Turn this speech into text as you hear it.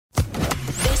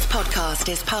podcast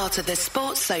is part of the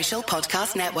Sports Social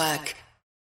Podcast Network.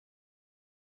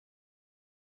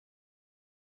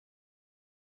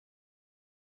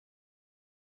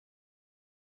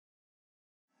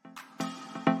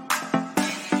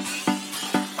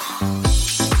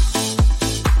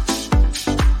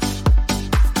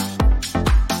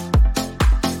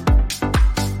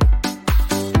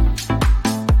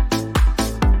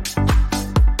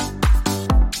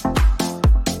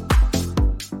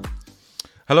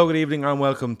 Hello, good evening, and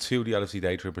welcome to the LFC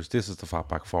Day Trippers. This is the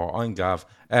Fatback Four. I'm Gav,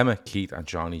 Emma, Keith, and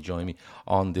Johnny join me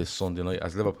on this Sunday night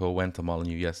as Liverpool went to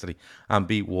Molineux yesterday and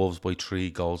beat Wolves by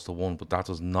 3-1. But that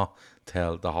does not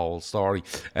tell the whole story.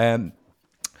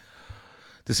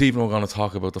 This evening, we're going to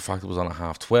talk about the fact it was on at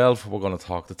 12:30. We're going to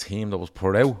talk the team that was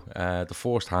put out, the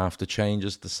first half, the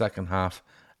changes, the second half,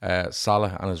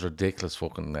 Salah and his ridiculous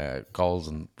fucking goals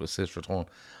and assist return.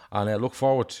 And I look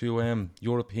forward to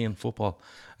European football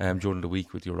during the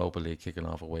week with Europa League kicking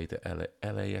off away to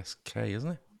LASK,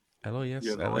 isn't it? LAS?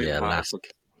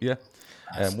 Yeah,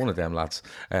 one of them lads.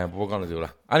 But we're going to do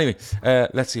that. Anyway,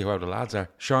 let's see how the lads are.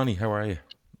 Shawnee, how are you?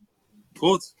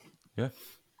 Good. Yeah?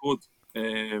 Good.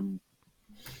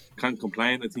 Can't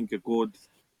complain. I think a good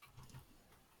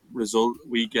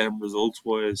weekend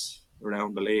results-wise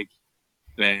around the league.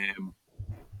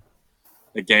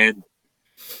 Again,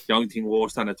 the only thing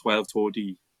worse than a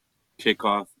 12:30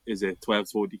 kickoff is a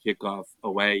 12:30 kickoff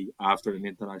away after an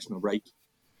international break.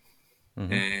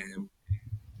 And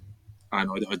I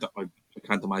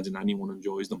can't imagine anyone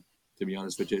enjoys them, to be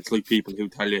honest with you. It's like people who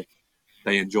tell you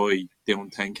they enjoy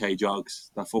doing 10k jogs.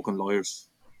 They're fucking liars.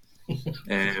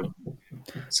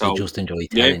 So they just enjoy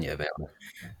telling you about it.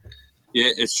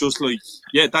 Yeah, it's just like,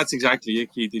 that's exactly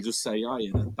it, Keith. They just say,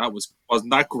 that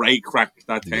wasn't that great crack,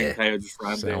 that 10k I just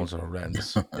ran down. Sounds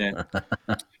horrendous. Yeah.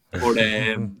 But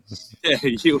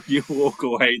you walk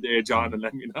away there, John, and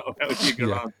let me know how you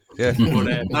get on. Yeah.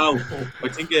 But no, I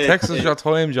think text us your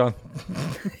time, John.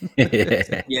 I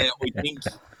think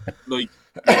like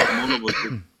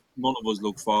none of us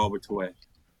look forward to a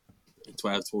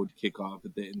 12:30 kickoff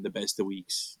in the best of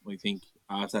weeks. I think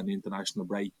after an international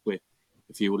break with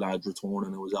a few lads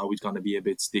returning, it was always going to be a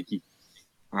bit sticky,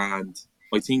 and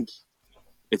I think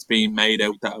it's being made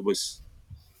out that it was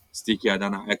stickier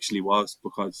than it actually was,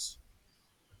 because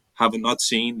having not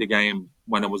seen the game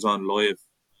when it was on live,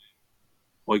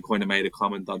 I kind of made a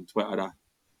comment on Twitter that,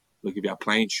 look, if you're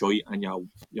playing shite and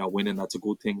you're winning, that's a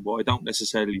good thing. But I don't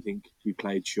necessarily think we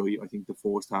played shite. I think the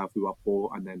first half we were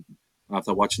poor, and then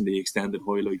after watching the extended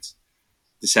highlights,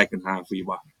 the second half there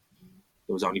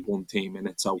was only one team in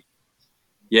it. So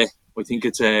yeah, I think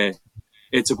it's a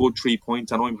good 3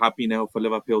 points, and I'm happy now for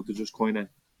Liverpool to just kind of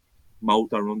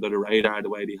motor under the radar the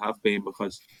way they have been,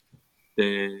 because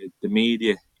the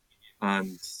media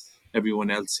and everyone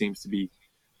else seems to be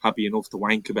happy enough to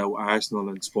wank about Arsenal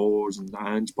and Spurs and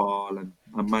Ange Ball and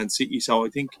Man City. So I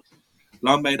think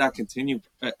long may that continue.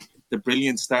 The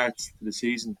brilliant start to the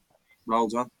season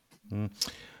rolls on.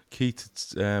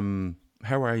 Keith,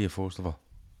 how are you, first of all?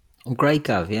 I'm great,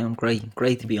 Gav. Yeah, I'm great.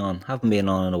 Great to be on. Haven't been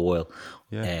on in a while.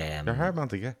 Yeah, you're hard man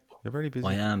to get. You're very busy.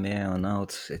 I am, yeah. I know.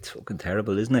 It's fucking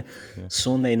terrible, isn't it? Yeah.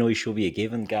 Sunday night should be a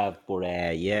given, Gav. But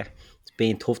it's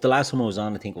been tough. The last time I was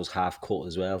on, I think it was half cut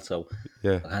as well. So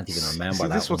I can't even remember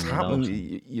that. This is what's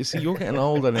happening. You see, you're getting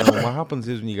older now. What happens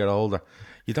is when you get older,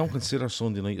 you don't consider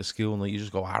Sunday night a school night. You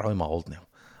just go, I'm old now.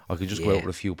 I could just go out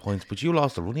with a few points. But you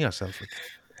lost the run of yourself.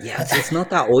 Yeah, it's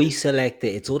not that I select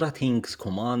it. It's other things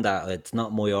come on that it's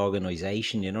not my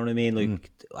organisation. You know what I mean? Like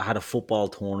I had a football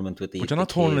tournament with the. But you're not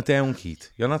turning it down,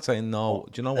 Keith. You're not saying no.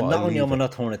 Do you know what? Not only am I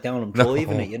not turning it down, I'm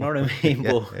driving it. You know what I mean?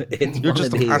 But you're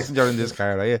just a passenger in this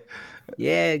car, are you?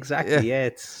 Yeah, exactly. Yeah,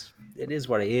 it is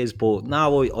what it is. But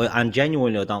no, and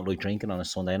genuinely, I don't like drinking on a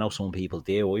Sunday. I know some people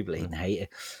do. I bleeding hate it.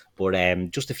 But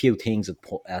just a few things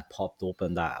that popped up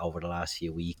in that over the last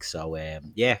few weeks. So,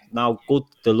 good.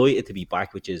 Delighted to be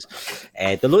back, which is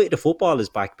delighted the football is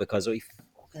back, because I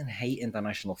fucking hate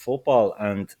international football.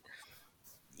 And,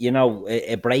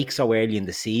 it breaks so early in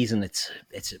the season. It's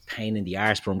a pain in the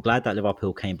arse. But I'm glad that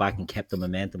Liverpool came back and kept the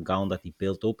momentum going that they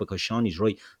built up, because Shawnee's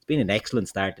right. It's been an excellent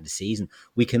start to the season.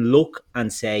 We can look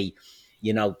and say,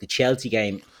 the Chelsea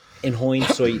game, in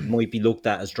hindsight, might be looked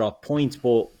at as drop points,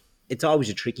 but it's always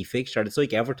a tricky fixture. It's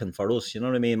like Everton for us, you know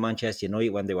what I mean? Manchester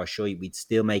United, when they were shy, we'd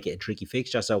still make it a tricky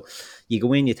fixture. So you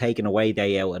go in, you take an away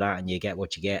day out of that, and you get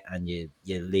what you get, and you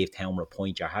leave town with a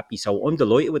point, you're happy. So I'm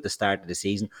delighted with the start of the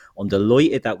season. I'm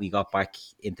delighted that we got back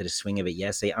into the swing of it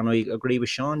yesterday. And I agree with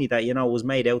Shawnee that, it was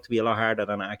made out to be a lot harder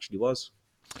than it actually was.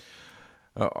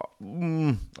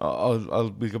 We'll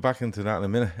go back into that in a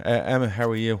minute. Emma, how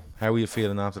are you? How are you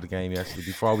feeling after the game yesterday?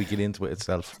 Before we get into it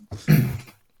itself.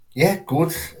 Yeah,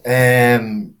 good.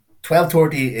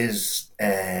 12:30 is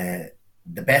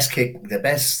the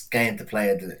best game to play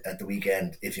at the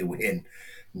weekend if you win,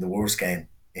 and the worst game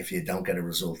if you don't get a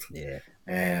result. Yeah.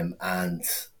 And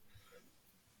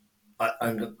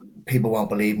people won't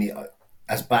believe me.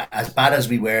 As bad as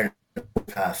we were in the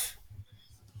first half,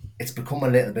 it's become a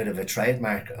little bit of a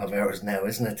trademark of ours now,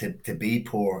 isn't it? To be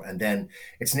poor, and then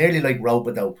it's nearly like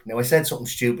rope-a-dope. Now, I said something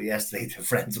stupid yesterday to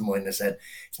friends of mine. I said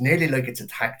it's nearly like it's a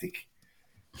tactic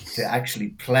to actually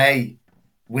play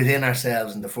within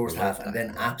ourselves in the first half and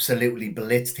then absolutely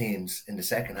blitz teams in the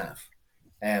second half.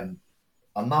 I'm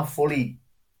not fully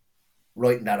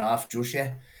writing that off just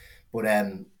yet, but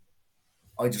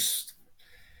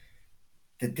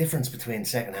the difference between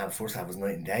second half and first half was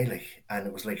night and day, and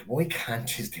it was like, why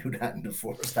can't you do that in the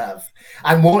first half?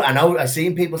 I know I've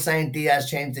seen people saying Diaz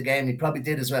changed the game. He probably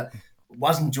did as well. It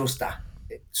wasn't just that.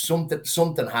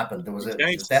 Something happened. There was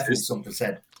definitely something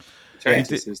said. And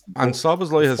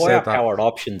Szoboszlai has said that powered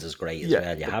options is great as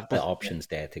well. You have the options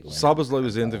there to go in. Szoboszlai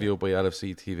was interviewed by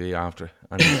LFC TV after,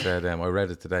 and he said, I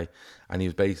read it today, and he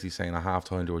was basically saying at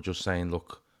halftime they were just saying,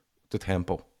 look, the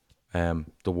tempo,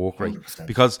 the work rate. 100%.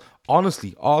 Because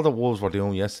honestly, all the Wolves were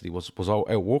doing yesterday was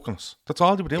outworking us. That's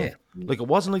all they were doing. Yeah. Like, it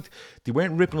wasn't like they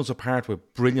weren't ripping us apart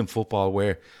with brilliant football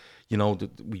where, you know,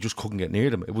 we just couldn't get near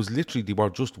them. It was literally they were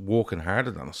just working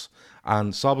harder than us.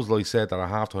 And Szoboszlai said that at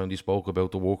halftime they spoke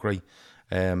about the work rate.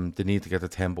 They need to get the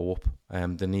tempo up.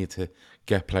 They need to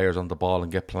get players on the ball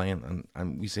and get playing.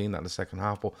 And we've seen that in the second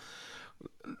half. But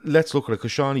let's look at it.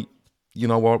 Because, Shawnee, you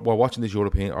know, we're watching this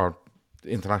European or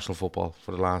international football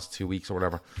for the last 2 weeks or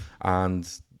whatever. And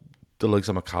the likes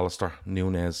of McAllister,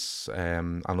 Nunes,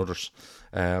 and others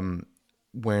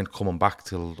weren't coming back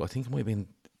till, I think it might have been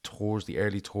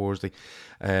early Thursday.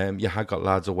 You had got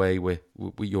lads away with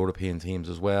European teams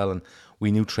as well, and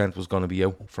we knew Trent was going to be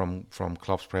out from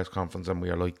Klopp's press conference, and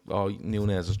we were like, oh,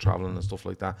 Nunes is travelling and stuff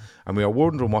like that, and we were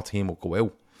wondering what team would go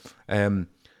out.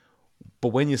 But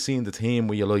when you're seeing the team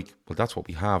where you're like, well, that's what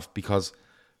we have, because,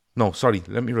 no, sorry,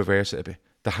 let me reverse it a bit.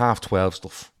 The half-12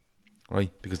 stuff,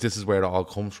 right? Because this is where it all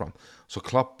comes from. So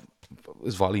Klopp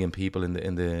is volleying people in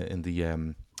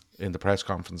the press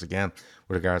conference again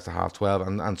with regards to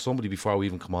half-12, and somebody before we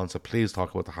even come on said, please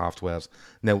talk about the half-12s.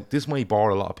 Now, this might bore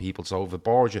a lot of people, so if it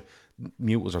bores you,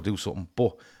 mute us or do something,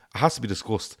 but it has to be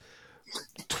discussed.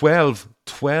 12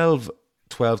 12:30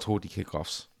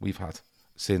 kickoffs we've had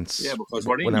since. Yeah, because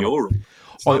we're in Europe.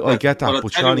 I get that,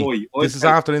 but Johnny, this is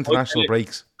after international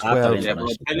breaks. 12. Yeah, but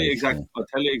I'll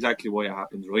tell you exactly why it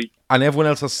happens, right? And everyone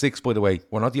else has 6, by the way.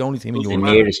 We're not the only team in Europe.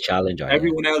 The nearest challenger.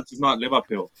 Everyone else is not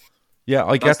Liverpool. Yeah,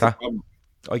 I get that.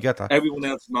 Everyone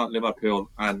else is not Liverpool,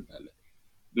 and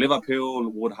Liverpool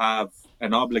would have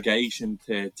an obligation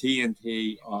to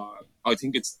TNT, or I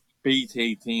think it's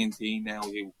BT, TNT now,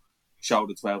 who show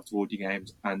the 12-40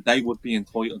 games, and they would be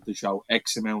entitled to show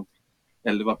X amount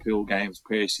of Liverpool games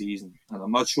per season. And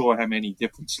I'm not sure how many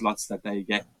different slots that they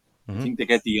get. Mm-hmm. I think they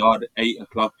get the odd 8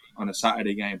 o'clock on a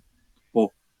Saturday game. But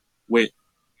with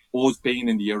us being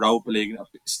in the Europa League,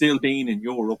 still being in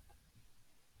Europe,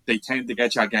 they tend to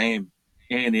get your game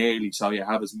in early, so you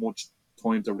have as much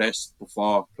time to rest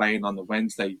before playing on the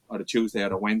Wednesday or the Tuesday or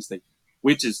the Wednesday,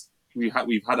 which is we've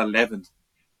had 11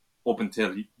 up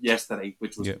until yesterday,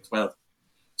 which was the 12th.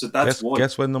 So that's why.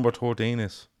 Guess when number 13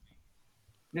 is.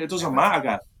 It doesn't matter,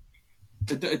 Gav.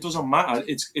 It doesn't matter.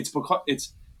 It's because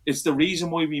it's the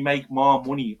reason why we make more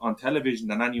money on television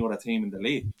than any other team in the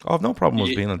league. I have no problem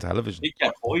with being on television. It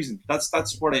get poisoned.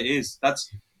 That's what it is.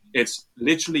 It's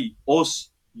literally us,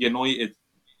 United.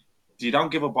 You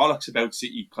don't give a bollocks about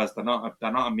City because they're not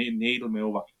a needle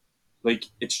mover. Like,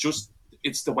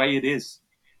 it's the way it is.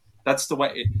 That's the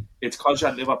way it's because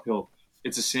you're Liverpool.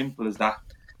 It's as simple as that.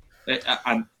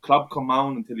 And Klopp come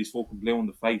on until he's fucking blue in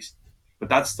the face. But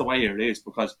that's the way it is,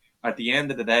 because at the end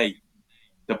of the day,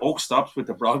 the buck stops with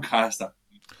the broadcaster,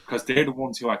 because they're the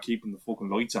ones who are keeping the fucking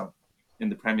lights on in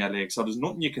the Premier League. So there's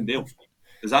nothing you can do.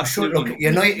 There's absolutely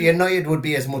look, United would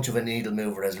be as much of a needle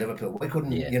mover as Liverpool. Why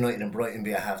couldn't United and Brighton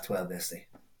be a half-12 this day?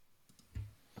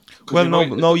 Well,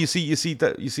 no. You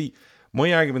see,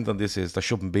 my argument on this is there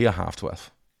shouldn't be a half-12.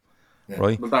 Yeah.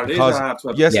 Right? But that because, is a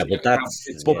half-12. Yes, yeah, but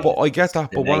that's... But I get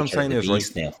that. But what I'm saying is, right,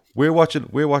 now. we're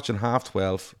watching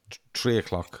half-12, 3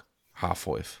 o'clock,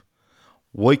 half-5.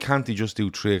 Why can't they just do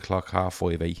 3 o'clock,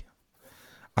 half-5, 8?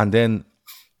 And then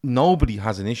nobody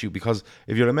has an issue, because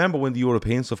if you remember when the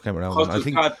European stuff came around, I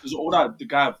think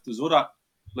there's other,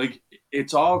 like,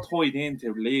 it's all tied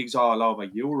into leagues all over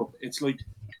Europe. It's like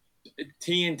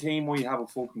TNT might have a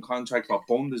fucking contract for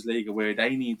Bundesliga where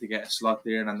they need to get a slot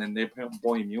there, and then they're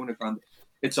Bayern Munich, and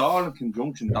it's all in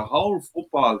conjunction. The whole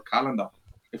football calendar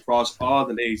across all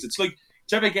the leagues. It's like,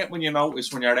 do you ever get when you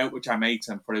notice when you're out with your mates,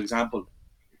 and for example,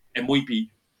 it might be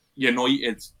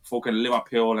United, fucking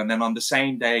Liverpool, and then on the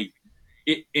same day,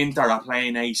 Inter are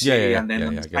playing AC, and then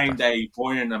on the same day,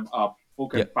 Bayern and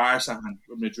fucking Barca and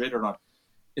Madrid are on.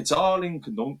 It's all in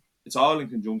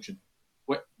conjunction.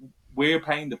 We're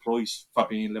paying the price for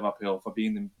being Liverpool, for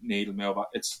being the needle mover.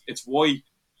 It's why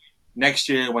next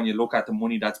year, when you look at the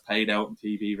money that's paid out in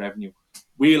TV revenue,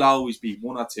 we'll always be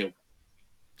one or two.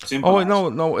 Simple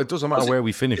no, it doesn't matter where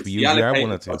we finish. We usually are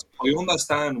one or two. I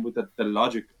understand with the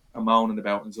logic of moaning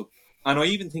about and stuff. And I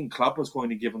even think Klopp was going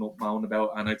to give up moaning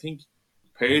about. And I think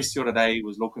Pierce the other day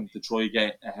was looking to try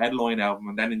get a headline out of him.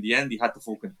 And then in the end, he had to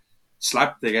fucking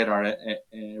slap together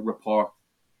a report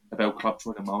about Klopp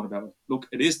trying to moan about it. Look,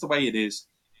 it is the way it is.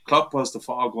 Klopp was the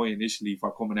fall guy initially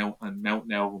for coming out and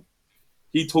mounting out of him.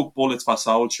 He took bullets for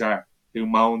Solskjaer, who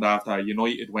moaned after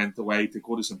United went away to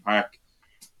Goodison Park.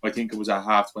 I think it was at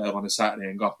 12:30 on a Saturday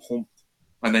and got pumped.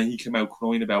 And then he came out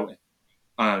crying about it.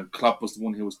 And Klopp was the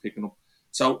one who was picking up.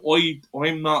 So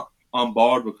I'm not on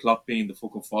board with Klopp being the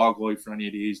fucking fall guy for any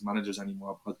of these managers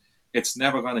anymore, because it's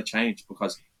never going to change,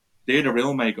 because they're the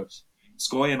real makers.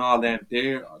 Sky and all them,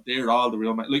 they're all the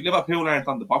real makers. Like, Liverpool aren't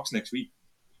on the box next week.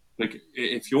 Like,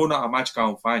 if you're not a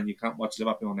match-going fan, you can't watch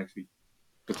Liverpool next week,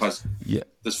 because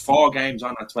there's 4 games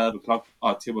on at 12 o'clock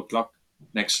or 2 o'clock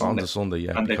next Sunday. On the Sunday,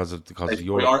 and because of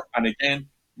Europe. And again,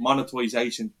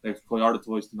 monetisation, they've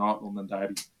prioritised the North London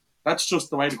derby. That's just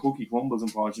the way the cookie crumbles,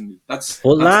 unfortunately. Last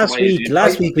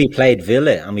week we played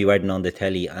Villa and we weren't on the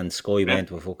telly, and Sky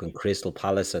went with fucking Crystal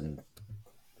Palace and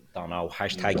don't know,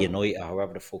 #Unite or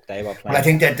however the fuck they were playing. Well, I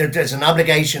think that there's an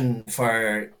obligation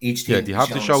for each team. Yeah, you have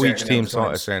to show each team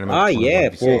a certain amount.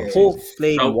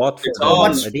 Watford.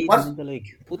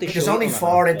 There's only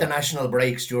 4 international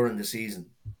breaks during the season.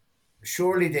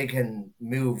 Surely they can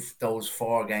move those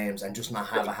 4 games and just not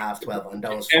have a 12:30 on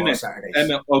those 4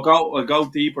 Saturdays. I'll go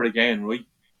deeper again, right?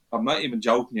 I'm not even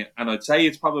joking yet. And I'd say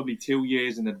it's probably 2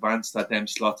 years in advance that them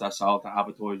slots are sold to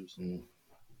advertisers.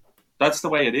 That's the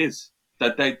way it is.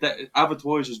 That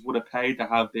advertisers would have paid to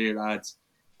have their ads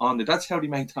on it. That's how they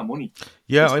make their money.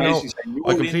 Yeah, I know.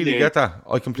 I completely get that.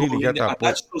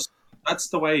 But that's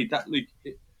the way that, like,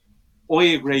 I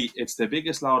agree. It's the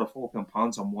biggest load of fucking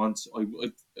pants on once.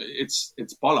 It's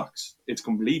bollocks. It's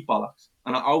complete bollocks,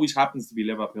 and it always happens to be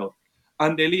Liverpool.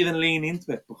 And they'll even lean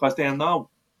into it because they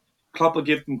know Klopp will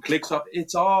give them clicks up.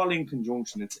 It's all in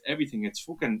conjunction. It's everything.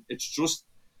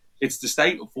 It's the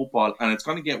state of football, and it's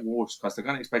going to get worse because they're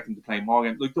going to expect them to play more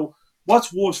games. Like,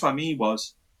 what's worse for me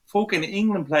was fucking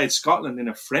England played Scotland in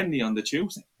a friendly on the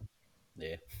Tuesday.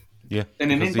 Yeah, in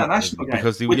an international game.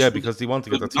 Because they want to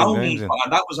get the 2 games in.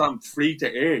 And that was on free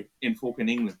to air in fucking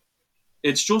England.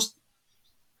 It's just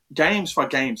games for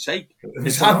game's sake.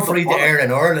 It's on free to air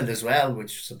in Ireland as well,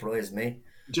 which surprised me.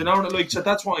 Do you know, like, so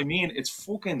that's what I mean. It's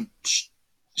fucking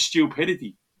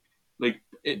stupidity. Like,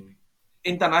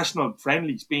 international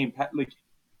friendlies being like,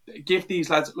 give these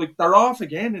lads, like, they're off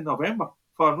again in November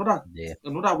for another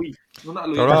week.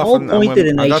 They're off, and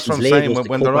that's what I'm saying.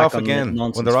 When they're off again,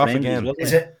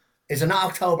 Is it not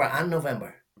October and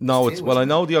November? No, I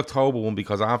know the October one,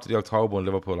 because after the October one,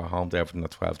 Liverpool are home to Everton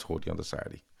at 12:30 on the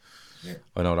Saturday. Yeah.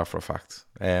 I know that for a fact.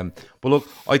 But look,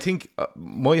 I think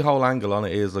my whole angle on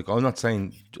it is, like, I'm not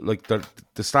saying, like, the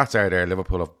stats are there.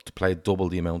 Liverpool have played double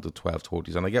the amount of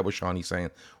 12:30s, and I get what Shawnee's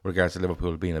saying with regards to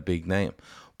Liverpool being a big name.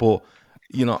 But,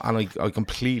 you know, and I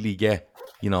completely get,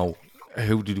 you know,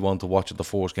 who did you want to watch at the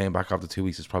first game back after 2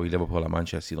 weeks? It's probably Liverpool and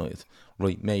Manchester United.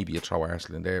 Right, maybe you throw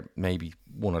Arsenal in there, maybe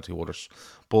 1 or 2 others.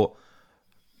 But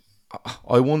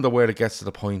I wonder where it gets to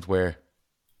the point where,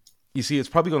 you see, it's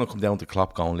probably going to come down to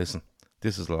Klopp going, listen,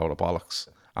 this is a load of bollocks,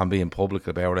 and being public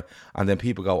about it. And then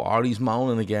people go, he's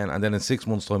moaning again. And then in 6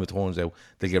 months' time, it turns out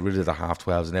they get rid of the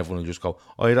 12:30s, and everyone will just go,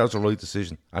 that was the right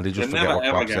decision. And they just forget what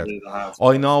Klopp said.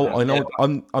 I know.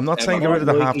 I'm not saying get rid of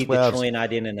the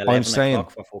 12:30s.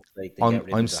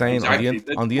 I'm saying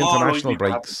on the international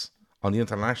breaks. On the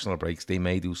international breaks, they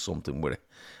may do something with it,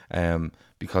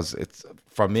 because it's,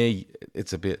 for me,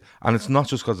 it's a bit, and it's not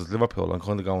just because it's Liverpool. I'm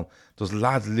kind of going, there's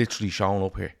lads literally showing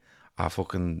up here at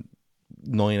fucking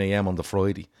 9 a.m. on the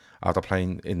Friday after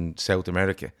playing in South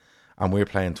America, and we're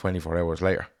playing 24 hours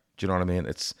later. Do you know what I mean?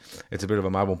 It's a bit of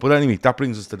a mad one. But anyway, that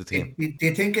brings us to the team. Do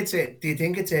you think it's a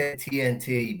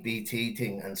TNT, BT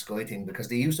thing and Sky thing? Because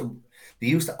they used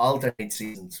to alternate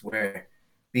seasons where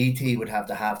BT would have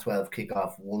the 12:30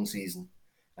 kickoff one season,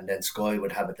 and then Sky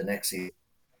would have it the next season,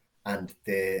 and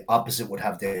the opposite would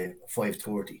have the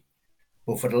 5:30.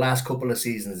 But for the last couple of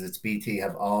seasons, it's BT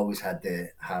have always had the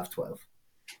half 12.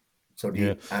 So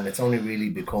and it's only really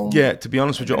become to be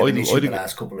honest with you, I do the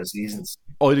last couple of seasons.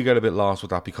 I do get a bit lost with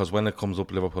that because when it comes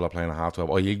up, Liverpool are playing a half 12.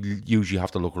 I usually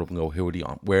have to look it up and go, who are they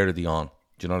on? Where are they on?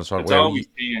 Do you know the sort of? It's always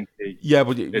TNT. Yeah,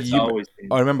 but it's always TNT.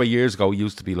 I remember years ago, it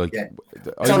used to be like. Yeah.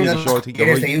 I'm really sure. I think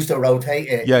they used to rotate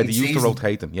it. Yeah, they used to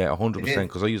rotate them. Yeah, 100%.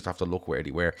 Because I used to have to look where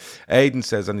they were. Aidan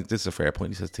says, and this is a fair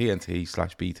point. He says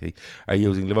TNT/BT are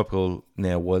using Liverpool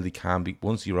now while they can be.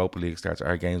 Once the Europa League starts,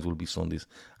 our games will be Sundays,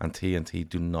 and TNT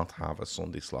do not have a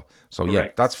Sunday slot. So correct.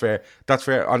 Yeah, that's fair. That's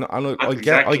fair. And I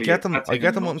get them. I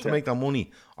get them wanting to make that money.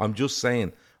 I'm just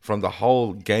saying, from the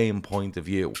whole game point of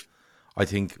view, I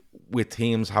think with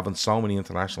teams having so many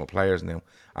international players now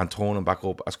and turning back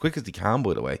up as quick as they can,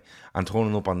 by the way, and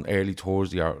turning up on early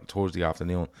Thursday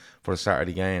afternoon for a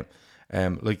Saturday game,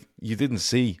 like you didn't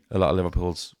see a lot of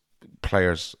Liverpool's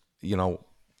players, you know,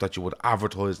 that you would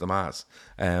advertise them as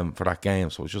for that game.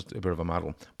 So it's just a bit of a mad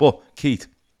one. But Keith,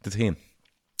 the team,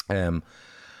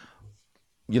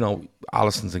 you know,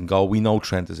 Alisson's in goal. We know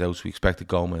Trent is out, so we expected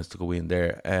Gomez to go in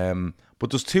there. But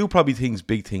there's two probably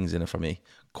big things in it for me.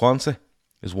 Kwanzaa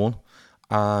is one,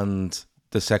 and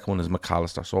the second one is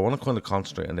McAllister. So I want to kind of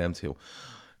concentrate on them two.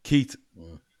 Keith,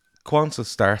 Kwanzaa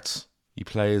starts. He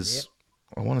plays,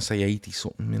 I want to say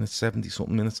 80-something minutes,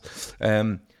 70-something minutes.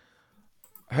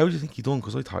 How do you think he done?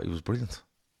 Because I thought he was brilliant.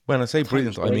 When I say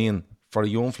brilliant, I mean for a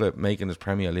young flip making his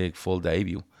Premier League full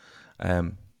debut.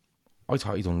 I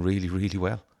thought he done really, really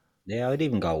well. Yeah, I'd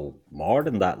even go more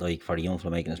than that, like for a young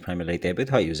flip making his Premier League debut. I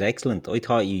thought he was excellent. I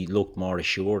thought he looked more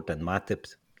assured than Matip.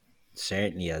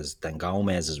 Certainly than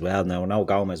Gomez as well. Now, I know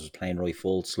Gomez was playing right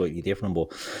full, slightly different,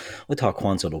 but I thought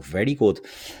Kwanzaa looked very good.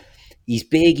 He's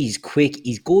big, he's quick,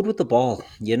 he's good with the ball.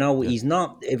 You know, he's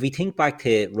not, if we think back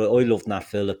to, I love Nat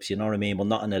Phillips, you know what I mean, but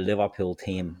not in a Liverpool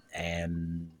team.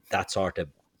 That sort of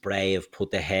brave,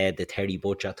 put the head, the Terry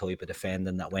Butcher type of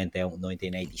defending that went out in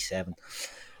 1987.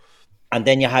 And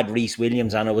then you had Reece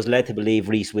Williams, and I was led to believe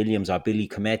Reece Williams or Billy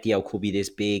Cometio could be this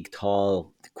big,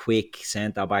 tall, quick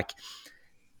centre-back.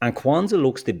 And Kwanzaa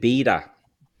looks to be that,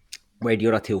 where the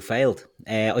other two failed.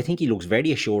 I think he looks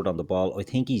very assured on the ball. I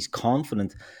think he's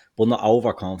confident, but not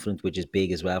overconfident, which is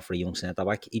big as well for a young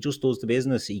centre-back. He just does the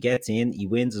business. He gets in, he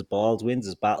wins his balls, wins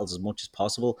his battles as much as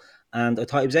possible. And I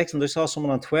thought he was excellent. I saw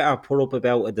someone on Twitter put up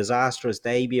about a disastrous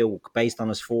debut based on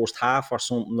his first half or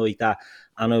something like that.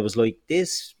 And I was like,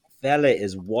 this fella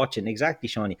is watching, exactly,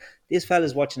 Shawnee, this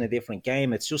fella's watching a different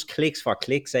game. It's just clicks for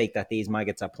click's sake that these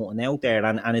maggots are putting out there,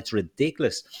 and it's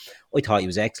ridiculous. I thought he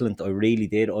was excellent. I really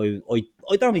did. I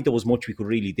don't think there was much we could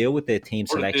really do with the team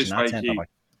selection at centre-back.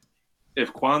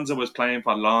 If Kwanzaa was playing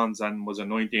for Lens and was a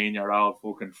 19-year-old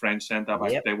fucking French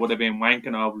centre-back, they would have been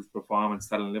wanking over his performance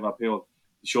telling Liverpool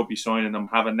they should be signing him,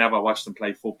 having never watched him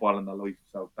play football in their life.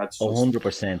 So that's just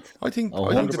 100%. I think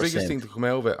the biggest thing to come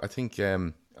out of it, I think,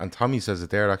 and Tommy says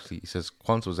it there actually, he says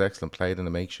Kwanzaa was excellent, played in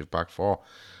a makeshift back four.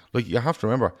 Like, you have to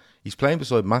remember, he's playing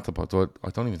beside Matip. I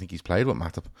don't even think he's played with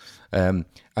Matip. And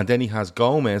then he has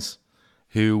Gomez,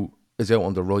 who is out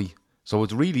on the right. So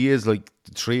it really is like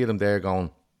the three of them there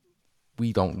going,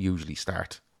 we don't usually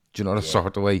start. Do you know the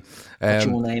sort of way? What's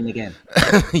your name again?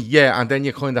 Yeah, and then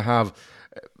you kind of have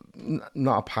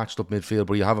not a patched up midfield,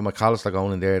 but you have a McAllister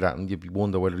going in there that, and you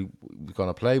wonder whether he's going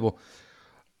to play. But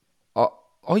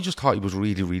I just thought he was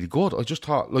really, really good. I just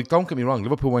thought, like, don't get me wrong,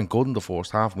 Liverpool went good in the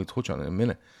first half, and we'll touch on it in a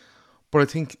minute. But I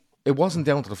think it wasn't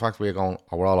down to the fact where you're going,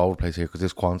 we're all over the place here because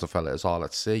this Kwanzaa fella is all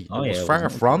at sea. It was far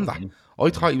from that. I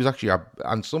thought he was actually,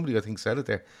 and somebody I think said it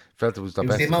there, felt it was the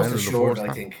best defender in the first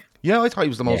half. Yeah, I thought he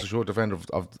was the most assured defender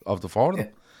of the four of them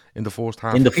in the first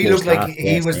half. He looked like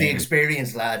he was the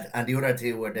experienced lad, and the other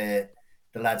two were the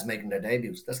lads making their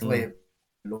debuts. That's the way of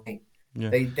looking. Yeah.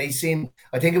 They seem,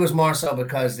 I think it was more so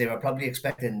because they were probably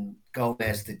expecting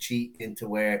Gomez to cheat into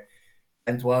where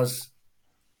Kent was,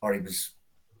 or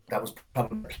that was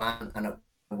probably the plan, and it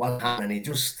wasn't happening.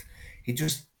 He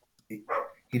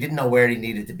didn't know where he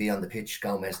needed to be on the pitch,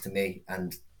 Gomez, to me,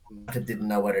 and didn't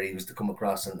know whether he was to come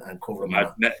across and cover him.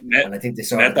 And I think they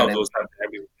saw that.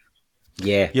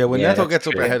 When Neto gets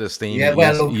up ahead of steam,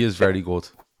 he is very good.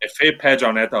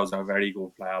 Pedro Neto is a very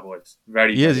good player, boys.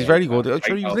 He's very good. I'm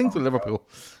sure he was linked with Liverpool.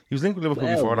 He was linked with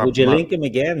Liverpool before that. Would you link him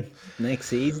again next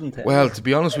season? Well, to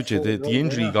be honest with you, the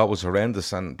injury he got was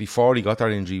horrendous, and before he got that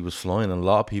injury, he was flying. And a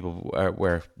lot of people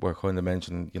were kind of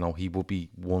mentioning, he would be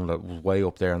one that was way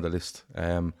up there on the list.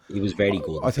 He was very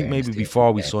good. I think maybe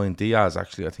before we signed Diaz,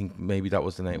 actually, I think maybe that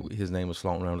was the name. His name was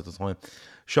floating around at the time.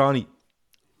 Shawnee,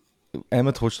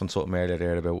 Emma touched on something earlier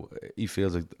there about he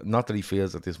feels like, not that he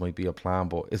feels that this might be a plan,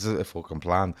 but it's a fucking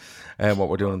plan, what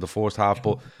we're doing in the first half.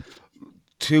 But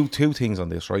two things on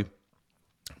this, right?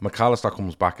 McAllister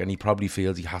comes back and he probably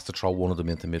feels he has to throw one of them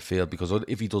into midfield, because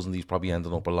if he doesn't, he's probably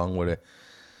ending up along with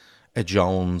a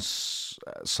Jones,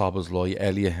 Szoboszlai,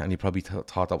 Elliott, and he probably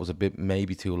thought that was a bit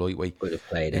maybe too lightweight. Could have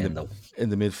played in Endo. In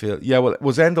the midfield. Yeah, well, it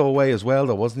was Endo away as well,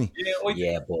 though, wasn't he?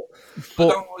 Yeah,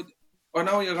 but I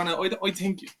know you're gonna. I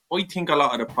think a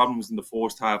lot of the problems in the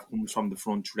first half comes from the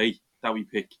front three that we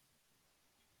pick.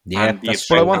 Yeah,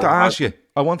 but I want to ask you.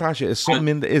 Is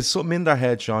something in their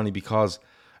head, Shawnee? Because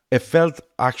it felt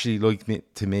actually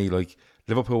to me like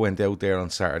Liverpool went out there on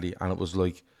Saturday and it was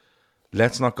like,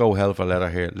 let's not go hell for leather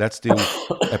here. Let's do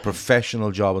a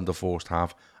professional job in the first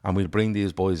half, and we'll bring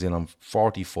these boys in on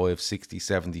 45, 60,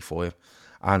 75,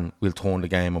 and we'll turn the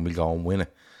game and we'll go and win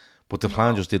it. But the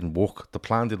plan just didn't work. The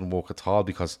plan didn't work at all,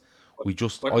 because I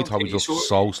thought we looked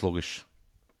so sluggish.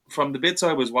 From the bits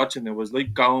I was watching, it was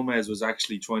like Gomez was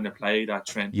actually trying to play that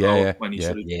Trent when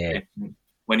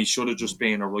he should have just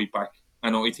been a right back.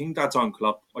 And I think that's on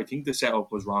Klopp. I think the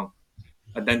setup was wrong.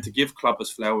 And then to give Klopp his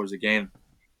flowers again,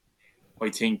 I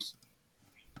think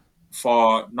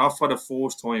not for the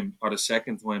first time or the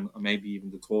second time or maybe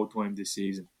even the third time this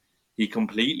season, he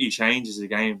completely changes the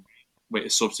game with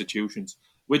his substitutions,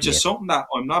 which is something that,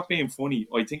 I'm not being funny,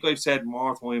 I think I've said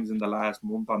more times in the last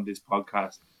month on this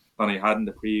podcast than I had in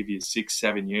the previous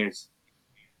 6-7 years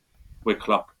with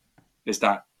Klopp, is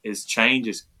that his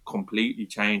changes completely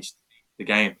changed the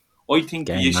game. I think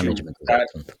the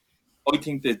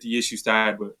issue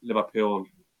started with Liverpool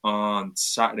on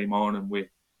Saturday morning with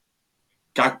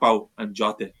Gakpo and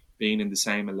Jota being in the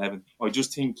same 11. I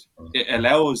just think it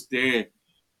allows their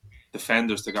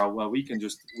defenders to go, well, we can go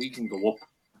up.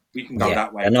 We can go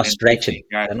that way. They're not stretching.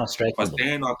 Because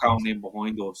they're not going in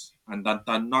behind us. And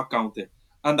they're not going to.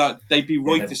 And they'd be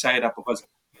right to say that, because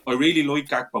I really like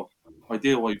Gakpo. I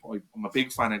do. I'm a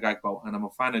big fan of Gakpo and I'm a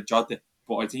fan of Jota.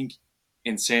 But I think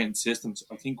in certain systems,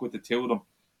 I think with the two of them,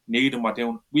 neither were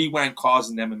doing. We weren't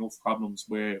causing them enough problems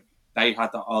where they had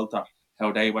to alter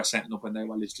how they were setting up, and they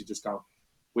were literally just going,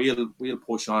 we'll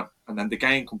push on. And then the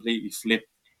game completely flipped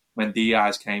when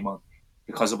Diaz came on,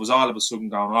 because it was all of a sudden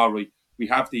going, all right, we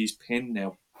have these pinned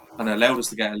now, and it allowed us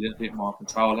to get a little bit more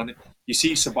control. And you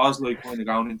see Szoboszlai kind of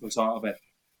going into sort of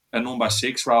a number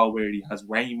 6 role where he has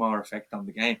way more effect on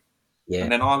the game. Yeah.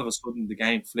 And then all of a sudden the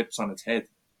game flips on its head.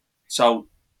 So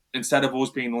instead of us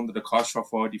being under the cosh for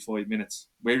 45 minutes,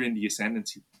 we're in the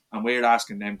ascendancy and we're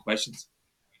asking them questions.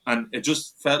 And it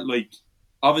just felt like,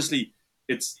 obviously,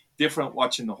 it's different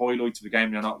watching the highlights of the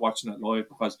game. You're not watching it live,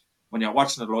 because when you're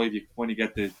watching it live, you kind of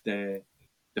get the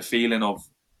feeling of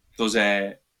there's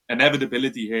a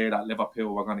inevitability here that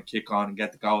Liverpool were going to kick on and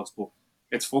get the goals. But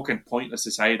it's fucking pointless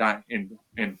to say that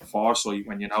in foresight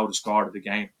when you know the score of the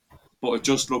game. But it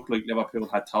just looked like Liverpool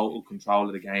had total control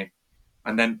of the game.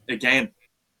 And then again,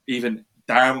 even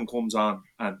Darwin comes on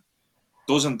and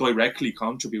doesn't directly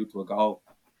contribute to a goal,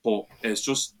 but it's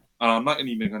just, and I'm not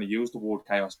even going to use the word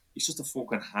chaos, he's just a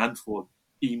fucking handful.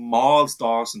 He mauls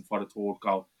Dawson for the third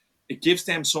goal. It gives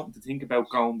them something to think about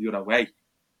going the other way.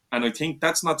 And I think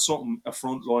that's not something a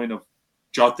front line of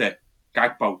Jota,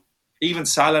 Gakpo, even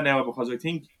Salah now, because I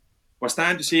think we're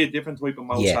starting to see a different type of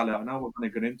Mo Salah. I know we're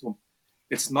going to get into him.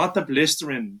 It's not the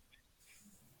blistering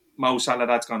Mo Salah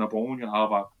that's going to burn you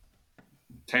over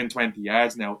 10, 20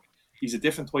 yards now. He's a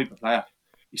different type of player.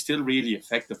 He's still really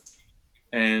effective.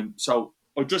 So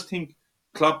I just think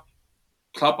Klopp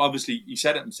obviously, he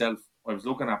said it himself. I was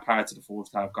looking at parts of the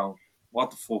first half going,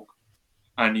 what the fuck?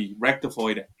 And he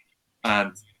rectified it.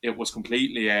 And it was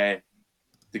completely,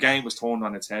 the game was turned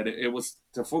on its head. It was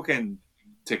to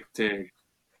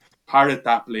parrot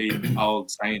that bleeding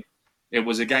old saying. It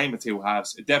was a game of two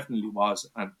halves. It definitely was.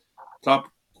 And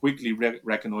Klopp quickly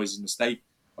recognised his mistake.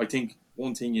 I think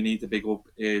one thing you need to big up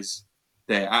is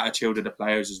the attitude of the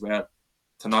players as well,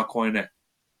 to not kind of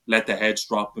let the heads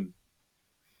drop and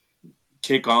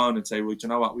kick on and say, right, you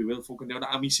know what, we will fucking do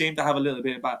that. And we seem to have a little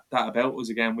bit about that about us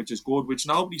again, which is good, which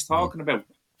nobody's talking about.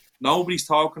 Nobody's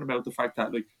talking about the fact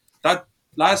that, like, that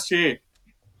last year,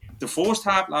 the first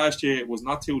half last year was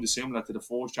not too dissimilar to the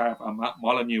first half of Matt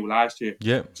Molyneux last year.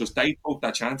 Yeah. Just they took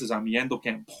their chances and we end up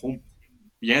getting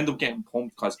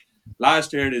pumped. Because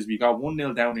last year we got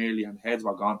 1-0 down early and heads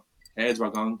were gone. Heads were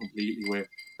gone completely. Where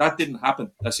that didn't happen.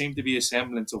 There seemed to be a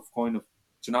semblance of kind of,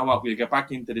 do you know what, we'll get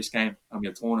back into this game and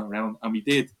we'll turn it around. And we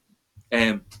did.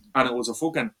 And it was a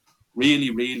fucking really,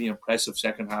 really impressive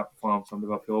second half performance from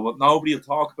Liverpool. But nobody will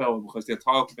talk about it because they'll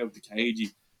talk about the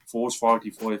cagey force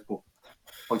 45. But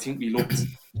I think we looked.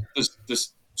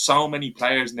 There's so many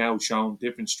players now showing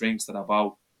different strengths that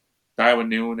about. Darwin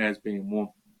Núñez being one.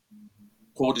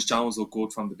 Curtis Jones looked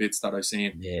good from the bits that I've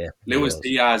seen. Yeah. Luis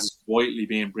Diaz is quietly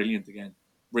being brilliant again.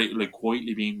 like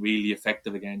quietly being really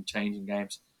effective again, changing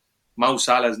games. Mo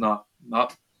Salah's not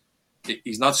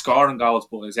he's not scoring goals,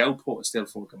 but his output is still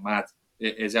fucking mad.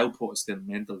 His output is still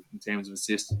mental in terms of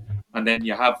assists. And then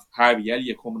you have Harvey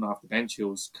Elliott coming off the bench,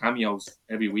 who's cameos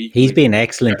every week. He's been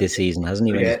excellent this season, hasn't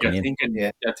he? When he's come in,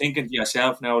 you're thinking to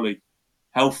yourself now, like,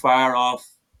 how far off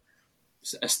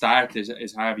a start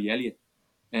is Harvey Elliott?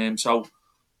 So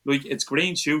like, it's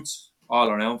green shoots all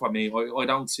around for me. I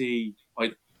don't see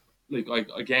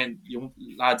again, young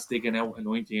lads digging out a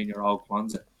 19-year-old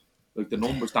Kwanzaa. Like, the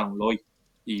numbers don't lie.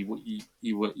 He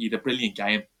had a brilliant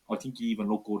game. I think he even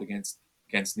looked good against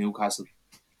Newcastle.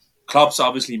 Klopp's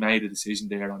obviously made a decision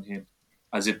there on him,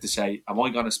 as if to say, am I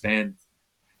going to spend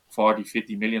 40,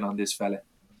 50 million on this fella,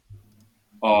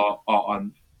 or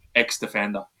on X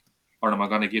defender, or am I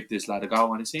going to give this lad a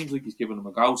go? And it seems like he's giving him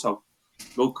a go. So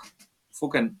look,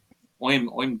 fucking,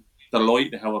 I'm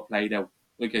delighted how it played out.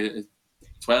 Like a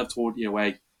 12-30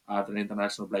 away after the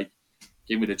international break.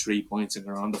 Give me the 3 points and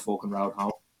we're on the fucking road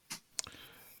home.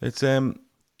 It's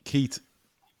Keith.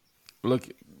 Look,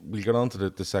 we'll get on to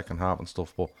the second half and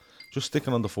stuff, but just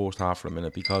sticking on the first half for a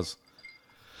minute, because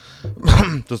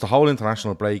there's the whole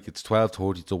international break. It's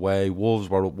 12:30. It's away. Wolves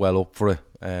were well up for it.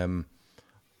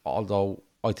 Although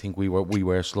I think we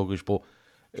were sluggish, but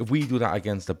if we do that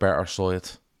against a better side,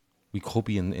 we could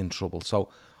be in trouble. So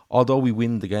although we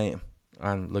win the game,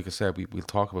 and like I said, we'll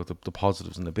talk about the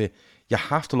positives in a bit, you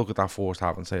have to look at that first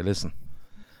half and say, listen,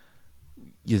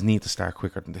 you need to start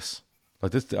quicker than this.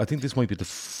 Like this, I think this might be the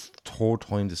third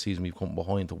time this season we've come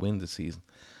behind to win this season,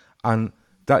 and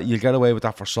that you'll get away with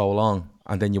that for so long,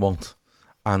 and then you won't.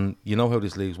 And you know how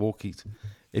this league's work, Keith.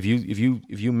 If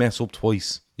you mess up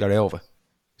twice, you're out of it.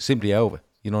 Simply out of it.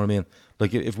 You know what I mean?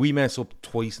 Like, if we mess up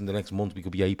twice in the next month, we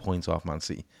could be 8 points off Man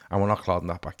City, and we're not clawing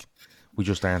that back. We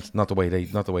just aren't. Not the way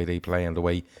they play, and the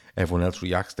way everyone else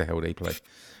reacts to how they play.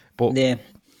 But yeah,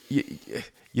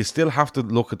 you still have to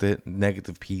look at the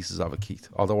negative pieces of it, Keith.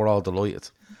 Although we're all delighted,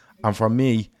 and for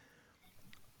me,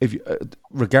 if you,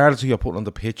 regardless of who you're putting on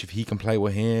the pitch, if he can play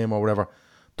with him or whatever,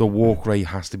 the work rate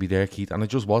has to be there, Keith. And it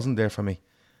just wasn't there for me.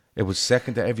 It was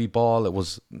second to every ball. It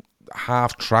was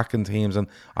half tracking teams, and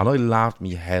I laughed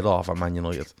me head off at Man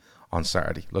United on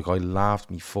Saturday. Like, I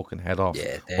laughed me fucking head off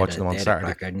watching them on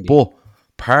Saturday. But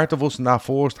part of us in that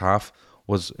first half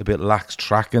was a bit lax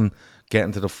tracking,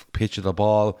 getting to the pitch of the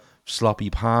ball, sloppy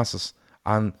passes,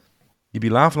 and you'd be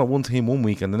laughing at one team one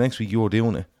week, and the next week you're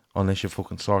doing it unless you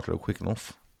fucking sort it out quick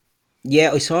enough.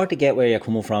 Yeah, I sort of get where you're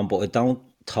coming from, but I don't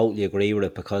totally agree with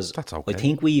it, because that's okay. I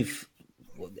think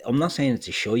I'm not saying it's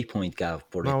a shy point, Gav,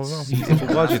 but no, it's if it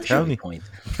was, you tell me. Point.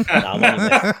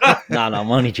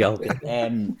 I'm only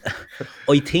joking.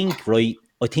 I think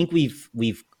we've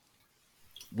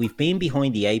been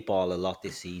behind the 8 ball a lot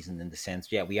this season, in the sense,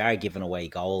 we are giving away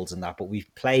goals and that, but we've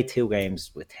played 2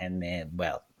 games with 10 men.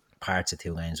 Well, parts of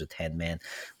 2 games with 10 men.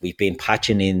 We've been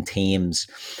patching in teams,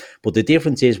 but the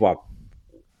difference is we're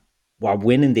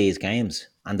winning these games,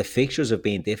 and the fixtures have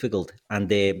been difficult, and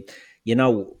the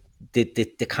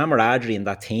camaraderie in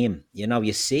that team,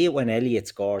 you see it when Elliott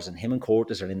scores and him and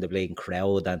Curtis are in the bleeding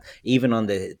crowd, and even on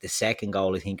the second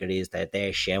goal, I think it is, that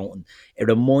they're shouting. It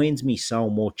reminds me so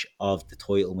much of the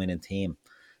title winning team,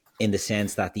 in the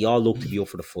sense that they all look to be up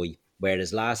for the fight,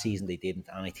 whereas last season they didn't.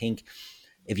 And I think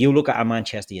if you look at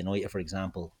Manchester United, for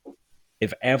example,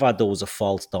 if ever there was a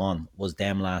false dawn, was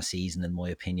them last season, in my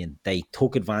opinion. They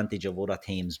took advantage of other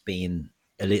teams being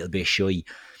a little bit shy,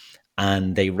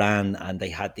 and they ran, and they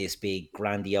had this big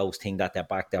grandiose thing that they're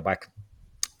back.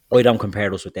 I don't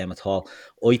compare us with them at all.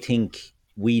 I think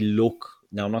we look,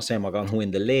 now I'm not saying we're going to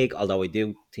win the league, although I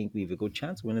do think we have a good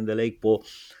chance of winning the league, but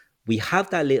we have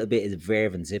that little bit of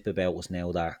verve and zip about us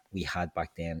now that we had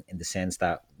back then, in the sense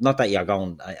that, not that you're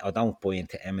going, I don't buy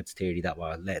into Emmett's theory that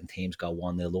we're letting teams go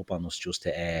 1-0 up on us just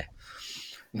to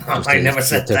never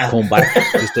said that. Come back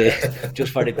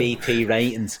just for the BT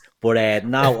ratings. But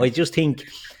no, I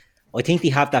think they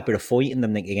have that bit of fight in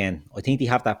them again. I think they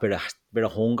have that bit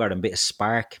of hunger and bit of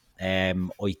spark. I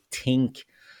think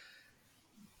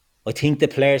the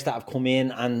players that have come in,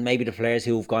 and maybe the players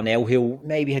who have gone out, who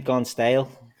maybe had gone stale,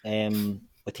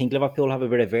 I think Liverpool have a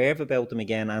bit of verve about them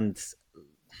again. And,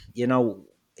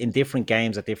 in different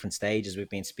games at different stages, we've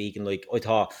been speaking, like, I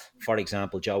thought, for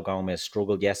example, Joe Gomez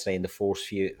struggled yesterday in the first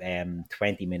few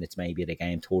 20 minutes maybe of the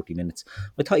game, 30 minutes.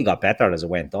 I thought he got better as it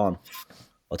went on.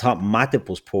 I thought Matip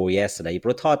was poor yesterday,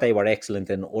 but I thought they were excellent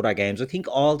in other games. I think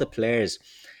all the players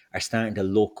are starting to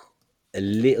look a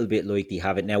little bit like they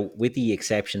have it now, with the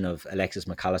exception of Alexis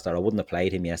McAllister. I wouldn't have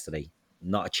played him yesterday.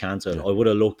 Not a chance. I would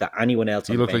have looked at anyone else.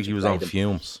 He looked like he was on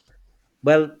fumes.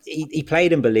 Well, he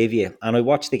played in Bolivia, and I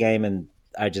watched the game, and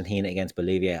Argentina against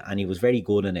Bolivia, and he was very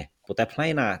good in it. But they're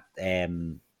playing at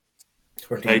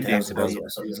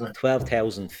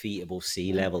 12,000 feet above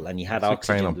sea level, and you had It's like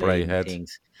playing on oxygen Bray bleeding Head.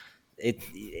 things.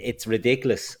 It's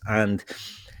ridiculous, and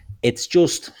it's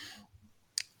just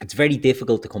it's very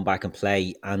difficult to come back and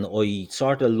play. And I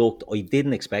sort of looked, I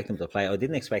didn't expect him to play. I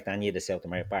didn't expect any of the South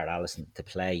American, Bart Allison, to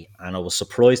play, and I was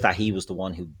surprised that he was the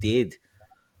one who did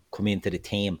come into the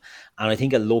team. And I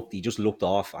think he just looked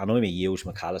off. I know I'm a huge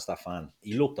McAllister fan.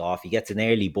 He looked off. He gets an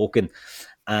early booking,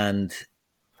 and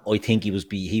I think he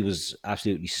was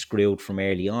absolutely screwed from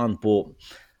early on. But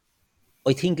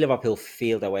I think Liverpool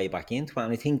feel their way back into it.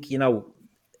 And I think,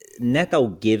 Neto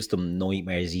gives them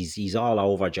nightmares. He's all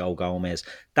over Joe Gomez.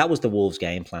 That was the Wolves'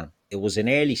 game plan. It was an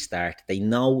early start. They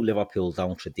know Liverpool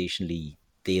don't traditionally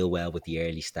deal well with the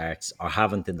early starts, or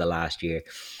haven't in the last year.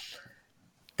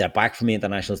 They're back from the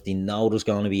internationals. They know there's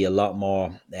going to be a lot more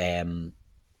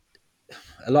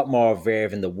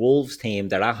verve in the Wolves team.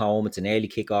 They're at home. It's an early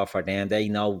kickoff for them. They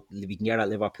know we can get at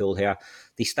Liverpool here.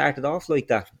 They started off like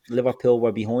that. Liverpool